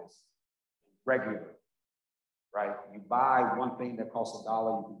office regularly, right? You buy one thing that costs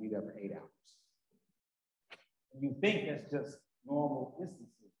 $1, you can be there for 8 hours. And you think that's just normal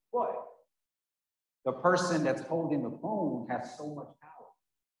instances, but the person that's holding the phone has so much power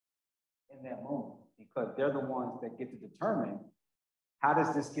in that moment because they're the ones that get to determine how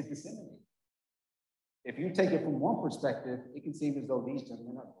does this get disseminated. If you take it from one perspective, it can seem as though these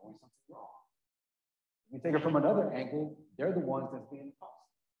gentlemen are doing something wrong. If you take it from another angle, they're the ones that's being caused.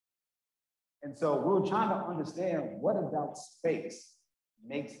 And so we're trying to understand what about space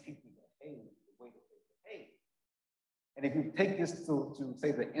makes people behave the way that they behave. And if you take this to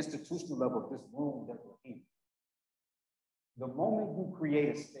say the institutional level of this room that we're in, the moment you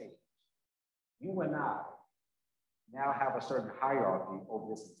create a stage, you and I now have a certain hierarchy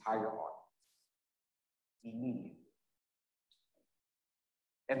over this entire audience immediately.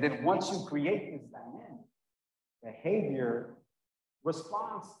 And then once you create this dynamic, behavior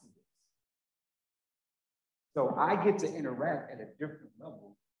responds to this. So I get to interact at a different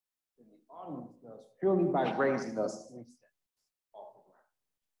level than the audience does purely by raising us 3 steps off the ground.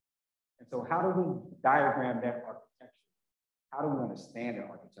 And so how do we diagram that architecture? How do we understand it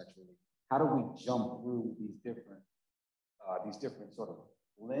architecturally? How do we jump through these different sort of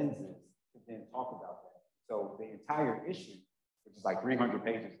lenses to then talk about that? So the entire issue, which is like 300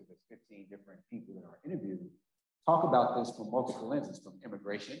 pages with 15 different people that are interviewed, talk about this from multiple lenses, from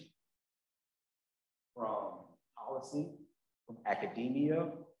immigration, from policy, from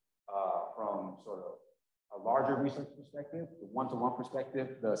academia, from sort of a larger research perspective, the one-to-one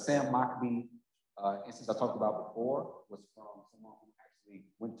perspective. The Sam Mockbee instance I talked about before was from someone who actually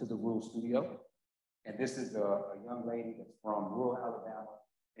went to the Rural Studio. And this is a young lady that's from rural Alabama,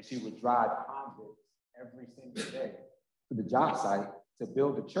 and she would drive convicts every single day to the job site to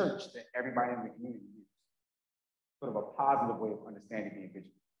build a church that everybody in the community used. Sort of a positive way of understanding the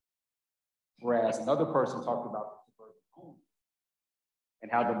individual. Whereas another person talked about the suburban home and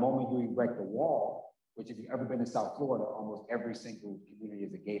how the moment you erect a wall, which if you've ever been in South Florida, almost every single community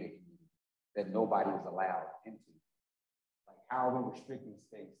is a gated community that nobody is allowed into. Like, how are we restricting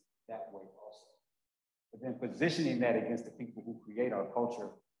space that way also? But then positioning that against the people who create our culture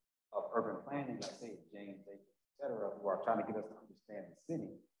of urban planning, like say James, et cetera, who are trying to get us to understand the city,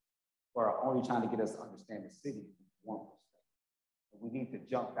 or are only trying to get us to understand the city from one perspective. And we need to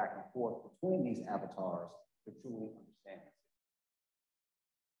jump back and forth between these avatars to truly understand the city.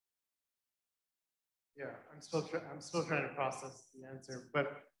 Yeah, I'm still trying to process the answer,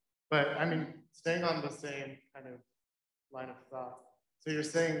 but I mean, staying on the same kind of line of thought. So you're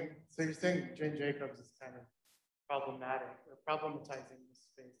saying Jane Jacobs is kind of problematic or problematizing the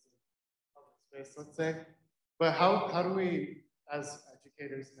space of public space, let's say. But how do we, as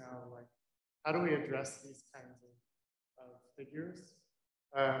educators now, like, how do we address these kinds of figures?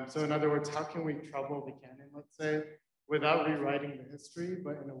 So in other words, how can we trouble the canon, let's say, without rewriting the history,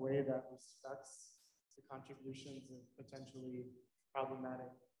 but in a way that respects the contributions of potentially problematic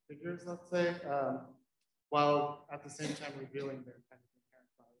figures, let's say, while at the same time revealing their kind of inherent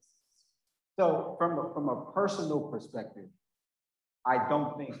biases? So from a personal perspective, I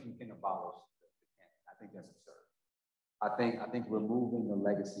don't think you can abolish the canon. I think that's absurd. I think removing the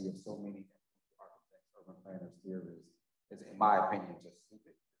legacy of so many architects, urban planners, theorists is, in my opinion, just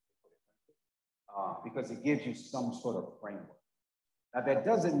stupid. Because it gives you some sort of framework. Now, that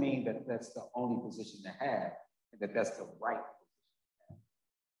doesn't mean that that's the only position to have and that that's the right position to have.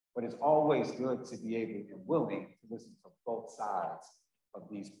 But it's always good to be able and willing to listen to both sides of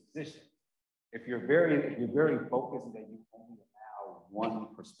these positions. If you're very focused and that you only allow one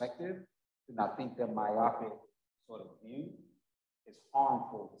perspective, then I think that myopic sort of view is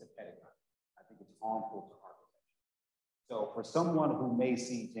harmful to pedagogy. I think it's harmful to architecture. So for someone who may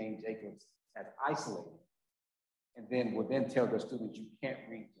see Jane Jacobs as isolated, and then will then tell their students you can't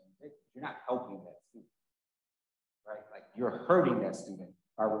read Jane Jacobs. You're not helping that student, right? Like you're hurting that student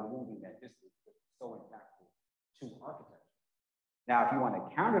by removing that history because it's so impactful to architecture. Now, if you want to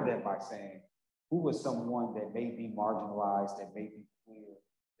counter that by saying, who was someone that may be marginalized, that may be queer,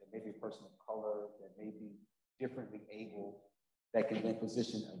 that may be a person of color, that may be differently able, that can then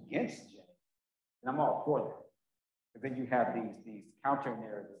position against Jane, and I'm all for that. But then you have these counter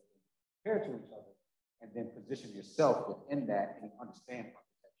narratives compared to each other, and then position yourself within that and understand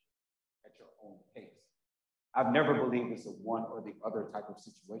architecture at your own pace. I've never believed it's a one or the other type of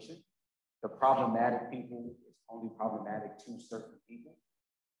situation. The problematic people is only problematic to certain people.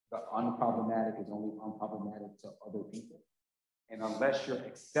 The unproblematic is only unproblematic to other people. And unless you're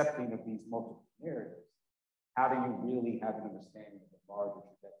accepting of these multiple narratives, how do you really have an understanding of the larger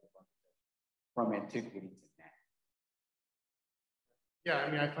trajectory of architecture from antiquity to now? Yeah, I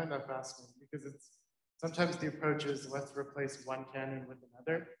mean, I find that fascinating because it's sometimes the approach is let's replace one canon with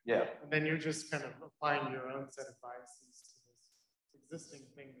another. Yeah. And then you're just kind of applying your own set of biases to this existing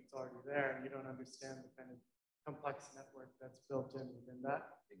thing that's already there, and you don't understand the kind of complex network that's built in within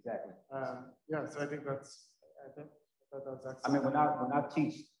that. Exactly. Yeah, so I think that was excellent. I mean, when I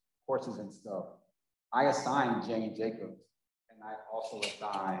teach courses and stuff, I assign Jane Jacobs, and I also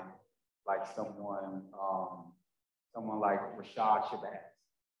assign like someone like Rashad Shabazz,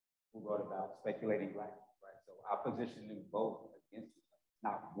 who wrote about speculating blackness, right? So I position them both against each other,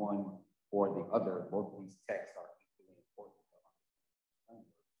 not one or the other. Both of these texts are equally important to understand.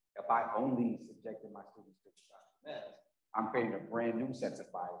 If I only subjected my students to Rashad Shabazz, I'm creating a brand new set of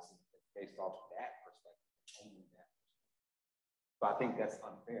biases based off of that perspective, only that perspective. So I think that's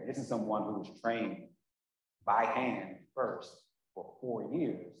unfair. This is someone who was trained by hand first for 4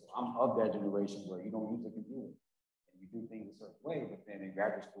 years. So I'm of that generation where you don't use a computer and you do things a certain way, but then in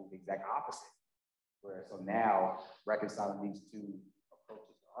graduate school, the exact opposite. Where so now reconciling these two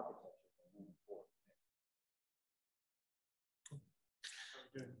approaches to architecture and moving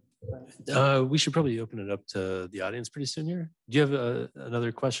forward. We should probably open it up to the audience pretty soon here. Do you have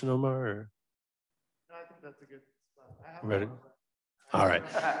another question, Omar? Or? No, I think that's a good spot. Ready? All right.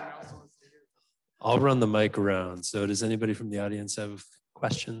 I'll run the mic around. So does anybody from the audience have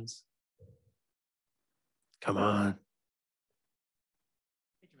questions? Come on.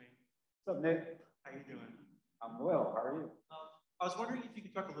 Hey, Germane. What's up, Nick? How you doing? I'm well. How are you? I was wondering if you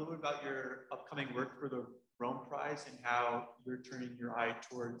could talk a little bit about your upcoming work for the Rome Prize and how you're turning your eye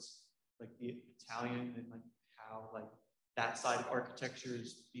towards like the Italian and like how like that side of architecture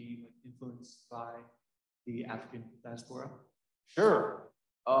is being like, influenced by the African diaspora. Sure.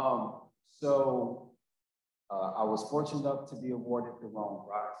 I was fortunate enough to be awarded the Rome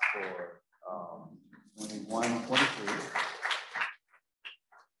Prize for 21, 23.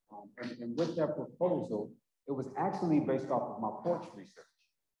 And with that proposal, it was actually based off of my porch research.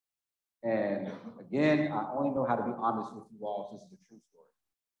 And again, I only know how to be honest with you all. This is a true story.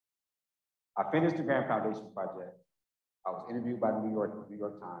 I finished the Grant Foundation project. I was interviewed by the New York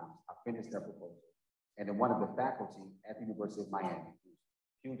Times. I finished that proposal. And then one of the faculty at the University of Miami, who's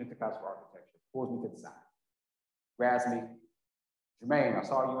huge into classical architecture, pulls me to the side, grabs me. Germane, I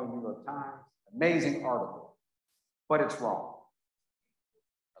saw you in the New York Times. Amazing article, but it's wrong.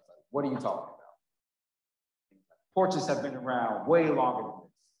 I was like, what are you talking about? Porches have been around way longer than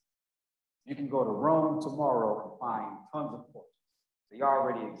this. You can go to Rome tomorrow and find tons of porches. They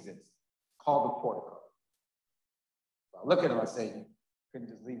already exist. Call the portico. So I look at him, I say, you couldn't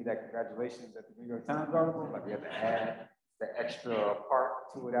just leave that congratulations at the New York Times article? Like we have to add the extra part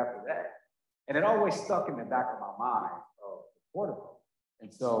to it after that. And it always stuck in the back of my mind of the portico.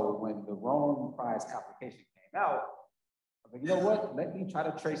 And so when the Rome Prize application came out, I was like, you know what? Let me try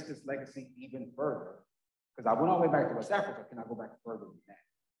to trace this legacy even further. Because I went all the way back to West Africa. Can I go back further than that?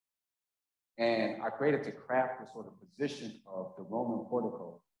 And I created to craft the sort of position of the Roman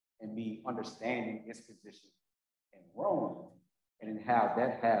portico and me understanding its position in Rome, and then how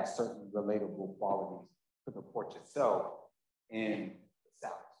that has certain relatable qualities to the porch itself in the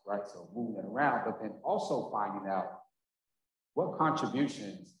South, right? So moving it around, but then also finding out what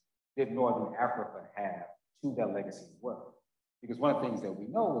contributions did Northern Africa have to that legacy as well. Because one of the things that we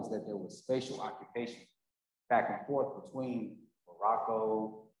know is that there was spatial occupation back and forth between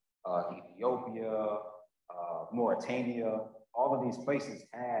Morocco, Ethiopia, Mauritania. All of these places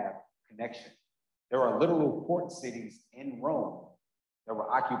have connection. There are literal port cities in Rome that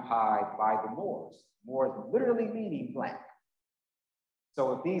were occupied by the Moors. Moors literally meaning black.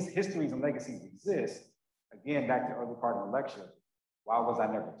 So if these histories and legacies exist, again, back to the early part of the lecture, why was I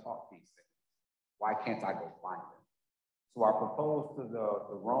never taught these things? Why can't I go find them? So I proposed to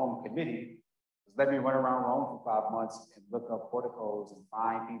the Rome committee Just let me run around Rome for 5 months and look up porticos and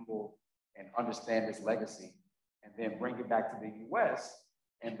find people and understand this legacy, and then bring it back to the US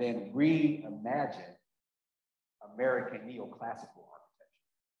and then reimagine American neoclassical architecture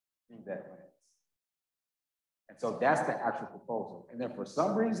through that lens. And so that's the actual proposal. And then for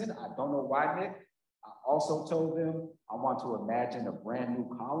some reason, I don't know why, Nick, I also told them I want to imagine a brand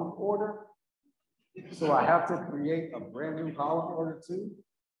new column order. So I have to create a brand new column order too.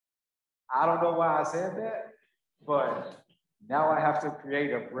 I don't know why I said that, but now I have to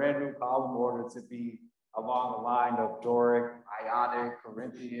create a brand new column order to be along the line of Doric, Ionic,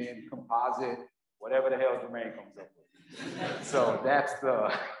 Corinthian, composite, whatever the hell Germane comes up with. So that's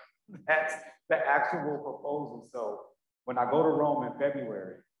the actual proposal. So when I go to Rome in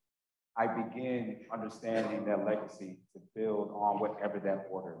February, I begin understanding that legacy to build on whatever that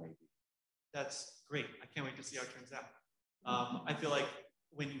order may be. That's great. I can't wait to see how it turns out. I feel like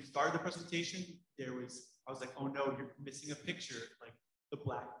when you started the presentation, I was like, oh no, you're missing a picture, like the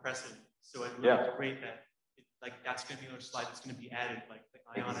black precedent. So it's really great that that's going to be another slide that's going to be added, like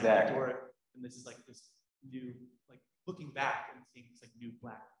Ionic, exactly. Doric, and this is like this new, like looking back and seeing this like new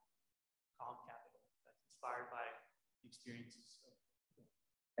black column capital that's inspired by the experiences.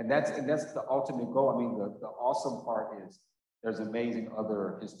 And that's the ultimate goal. I mean, the awesome part is there's amazing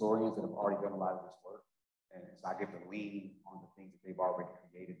other historians that have already done a lot of this work. And so I get to lean on the things that they've already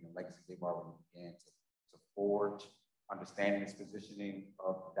created and the legacies they've already began to forge, understanding this positioning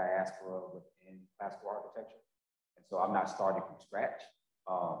of the diaspora within classical architecture. And so I'm not starting from scratch.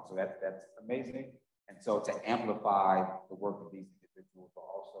 So that's amazing. And so to amplify the work of these individuals, but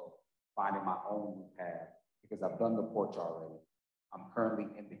also finding my own path, because I've done the porch already. I'm currently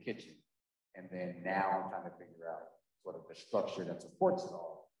in the kitchen. And then now I'm trying to figure out sort of the structure that supports it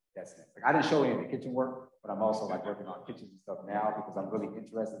all. That's next. Like I didn't show any of the kitchen work, but I'm also like working on kitchens and stuff now because I'm really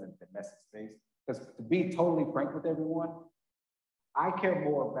interested in the domestic space. Because to be totally frank with everyone, I care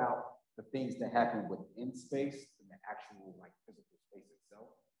more about the things that happen within space than the actual like physical space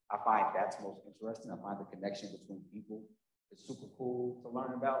itself. I find that's most interesting. I find the connection between people is super cool to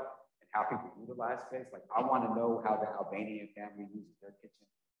learn about and how people utilize space. Like I want to know how the Albanian family uses their kitchen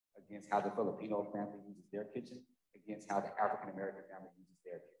against how the Filipino family uses their kitchen against how the African-American family uses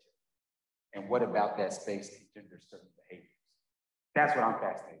their kitchen. And what about that space engenders certain behaviors? That's what I'm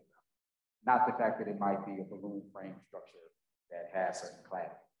fascinated about. Not the fact that it might be a balloon frame structure that has certain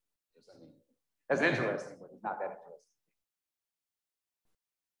cladding. I mean, that's interesting, but it's not that interesting.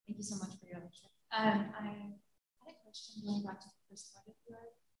 Thank you so much for your lecture. I had a question going back to the first part of your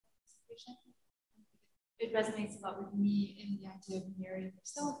presentation. It resonates a lot with me in the idea of mirroring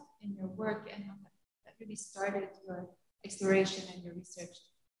yourself in your work and how that really started your exploration and your research.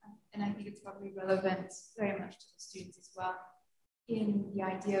 And I think it's probably relevant very much to the students as well in the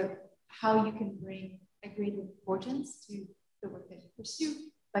idea of how you can bring a greater importance to the work that you pursue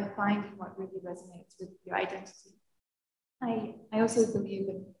by finding what really resonates with your identity. I also believe,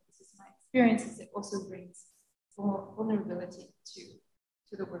 and this is my experience, is it also brings more vulnerability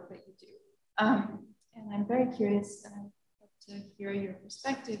to the work that you do. And I'm very curious to hear your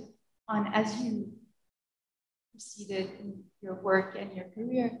perspective on, as you proceeded in your work and your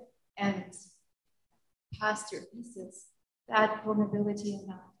career and past your thesis, that vulnerability and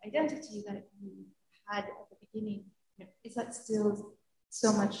that identity that you had at the beginning, is that still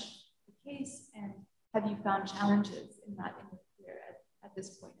so much the case? And have you found challenges in that in your career at this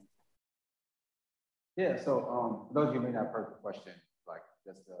point in time? Yeah, so for those of you who may not have heard the question, like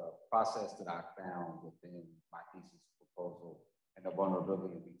just the process that I found within my thesis proposal and the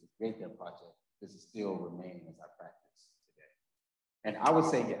vulnerability of me to create that project, this is still remaining as I practice today. And I would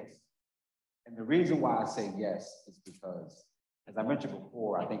say yes. And the reason why I say yes is because, as I mentioned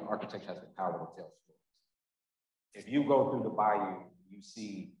before, I think architecture has the power to tell stories. If you go through the bayou, you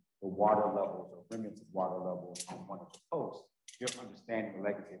see the water levels or remnants of water levels on one of the coasts, you're understanding the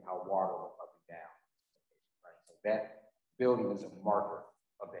legacy of how water went up and down. Right? So that building is a marker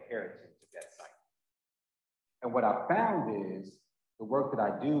of the heritage of that site. And what I found is the work that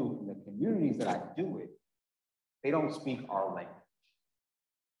I do in the communities that I do it, they don't speak our language.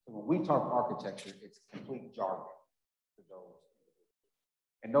 So when we talk architecture, it's complete jargon to those individuals.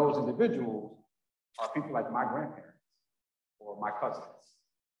 And those individuals are people like my grandparents or my cousins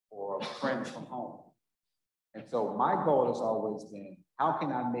or friends from home. And so my goal has always been, how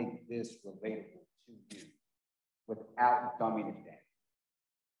can I make this relatable to you without dumbing it down?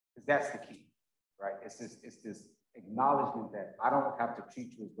 Because that's the key, right? It's this acknowledgement that I don't have to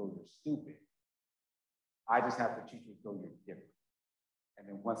treat you as though you're stupid. I just have to treat you as though you're different. And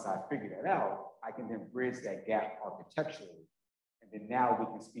then once I figure that out, I can then bridge that gap architecturally. And then now we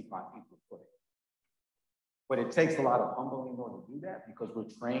can speak on equal footing. But it takes a lot of humbling in order to do that because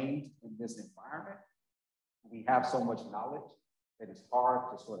we're trained in this environment. We have so much knowledge that it's hard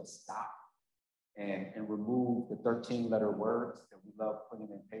to sort of stop and remove the 13-letter words that we love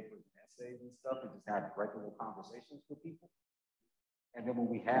putting in papers and essays and stuff and just have regular conversations with people. And then when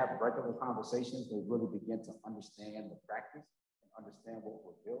we have regular conversations, they really begin to understand the practice and understand what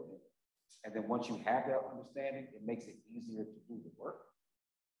we're building. And then once you have that understanding, it makes it easier to do the work.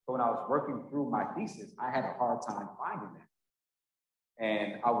 So when I was working through my thesis, I had a hard time finding that.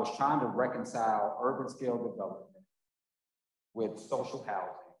 And I was trying to reconcile urban scale development with social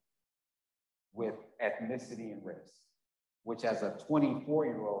housing, with ethnicity and race, which as a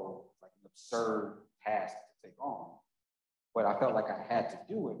 24-year-old, like an absurd task to take on. But I felt like I had to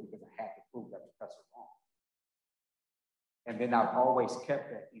do it because I had to prove that professor wrong. And then I've always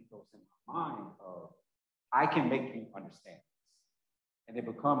kept that ethos in my mind of, I can make you understand this. And it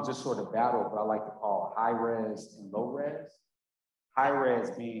becomes this sort of battle, what I like to call high res and low res. High res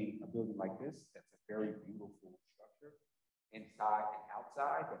being a building like this, that's a very beautiful structure, inside and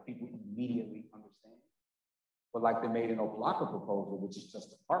outside, that people immediately understand. But like the Made in Opa-locka proposal, which is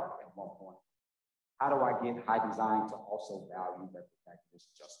just a park at one point, how do I get high design to also value that the fact that it's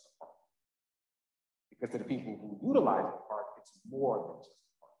just a park? Because to the people who utilize the park, it's more than just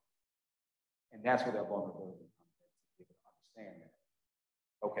a park. And that's where that vulnerability comes in, to be able to understand that.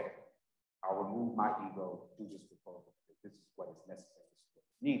 Okay, I'll remove my ego, do this proposal, because this is what is necessary, this is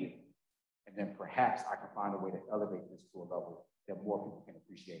what's needed. And then perhaps I can find a way to elevate this to a level that more people can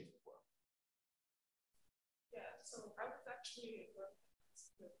appreciate as well. Yeah, so I was actually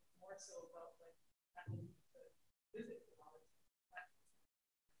more so about like having to visit the knowledge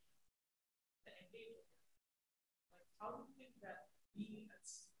and engage with them. Like, how do you think that we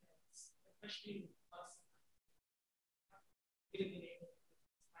as students, especially us, getting able to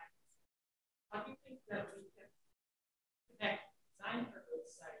how do you think that we can connect design for both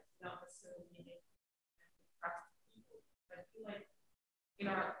sides without necessarily needing practical people? I feel like in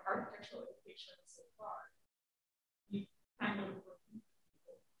our architectural education so far, we kind of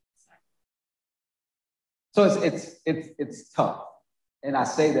so it's tough. And I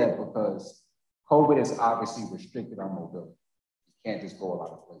say that because COVID has obviously restricted our mobility. You can't just go a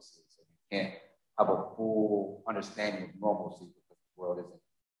lot of places. So you can't have a full understanding of normalcy because the world isn't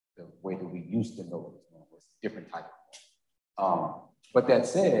the way that we used to know it was normal. It's a different type of. But that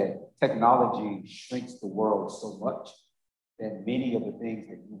said, technology shrinks the world so much that many of the things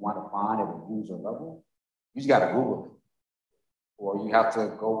that you want to find at a user level, you just got to Google it. Or you have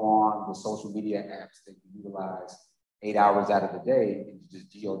to go on the social media apps that you utilize 8 hours out of the day and you just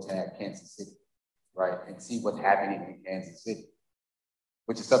geotag Kansas City, right? And see what's happening in Kansas City,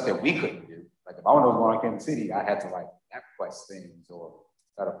 which is something we couldn't do. Like if I wanted to go on Kansas City, I had to like MapQuest things or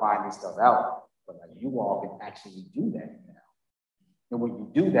try to find this stuff out. But like you all can actually do that now. And when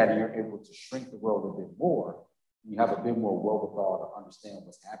you do that, you're able to shrink the world a bit more. You have a bit more wherewithal to understand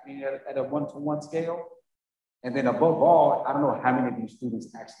what's happening at a one-to-one scale. And then above all, I don't know how many of you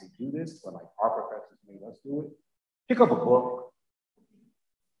students actually do this, but like our professors made us do it. Pick up a book.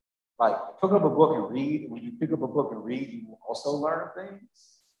 Like pick up a book and read. And when you pick up a book and read, you will also learn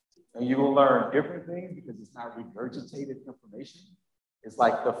things. And you will learn different things because it's not regurgitated information. It's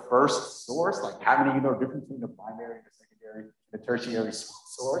like the first source. Like how many of you know the difference between the primary and the secondary and the tertiary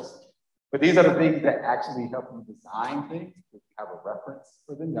source? But these are the things that actually help you design things. If you have a reference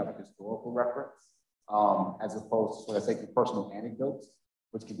for them, you have a historical reference. As opposed to sort of taking personal anecdotes,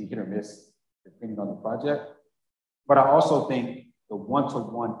 which can be hit or miss depending on the project. But I also think the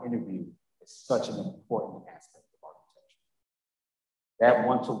one-to-one interview is such an important aspect of architecture. That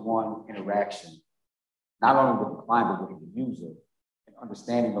one-to-one interaction, not only with the client, but with the user, and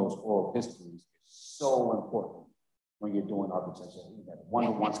understanding those oral histories is so important when you're doing architecture, either at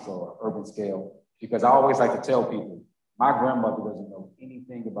one-to-one scale or urban scale, because I always like to tell people, my grandmother doesn't know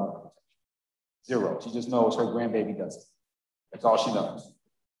anything about architecture. Zero. She just knows her grandbaby does it. That's all she knows.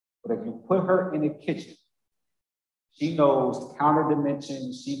 But if you put her in a kitchen, she knows counter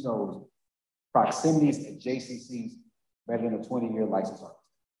dimensions, she knows proximities and JCCs better than a 20-year licensed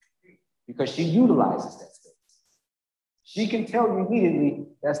architect because she utilizes that space. She can tell you immediately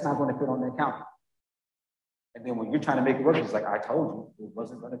that's not going to fit on the counter. And then when you're trying to make it work, she's like, I told you it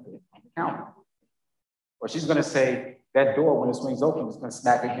wasn't going to fit on the counter. Or she's going to say that door, when it swings open, is going to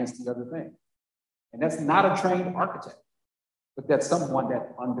smack against the other thing. And that's not a trained architect, but that's someone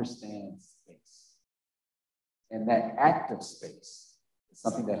that understands space. And that active space is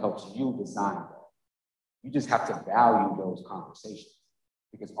something that helps you design that. You just have to value those conversations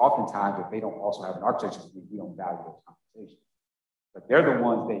because oftentimes if they don't also have an architecture degree, we don't value those conversations. but they're the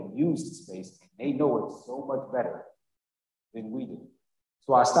ones that use the space and they know it so much better than we do.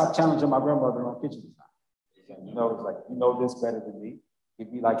 So I stopped challenging my grandmother on kitchen design. So, you know, it's like, you know this better than me.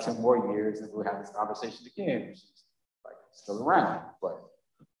 Give me like 10 more years and we'll have this conversation again. She's like still around, but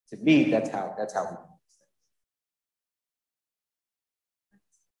to me, that's how we do these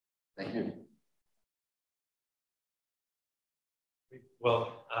things. Thank you.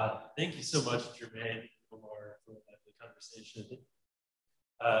 Well, thank you so much, Germane and Omar, for the conversation.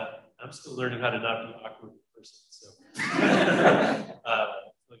 I'm still learning how to not be awkward in person, so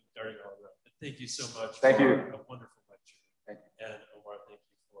like starting all around. But thank you so much for a wonderful lecture. Thank you. And Omar, thank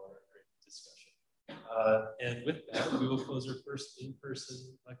you for a great discussion. And with that, we will close our first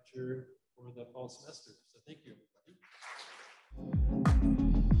in-person lecture for the fall semester. So thank you, everybody.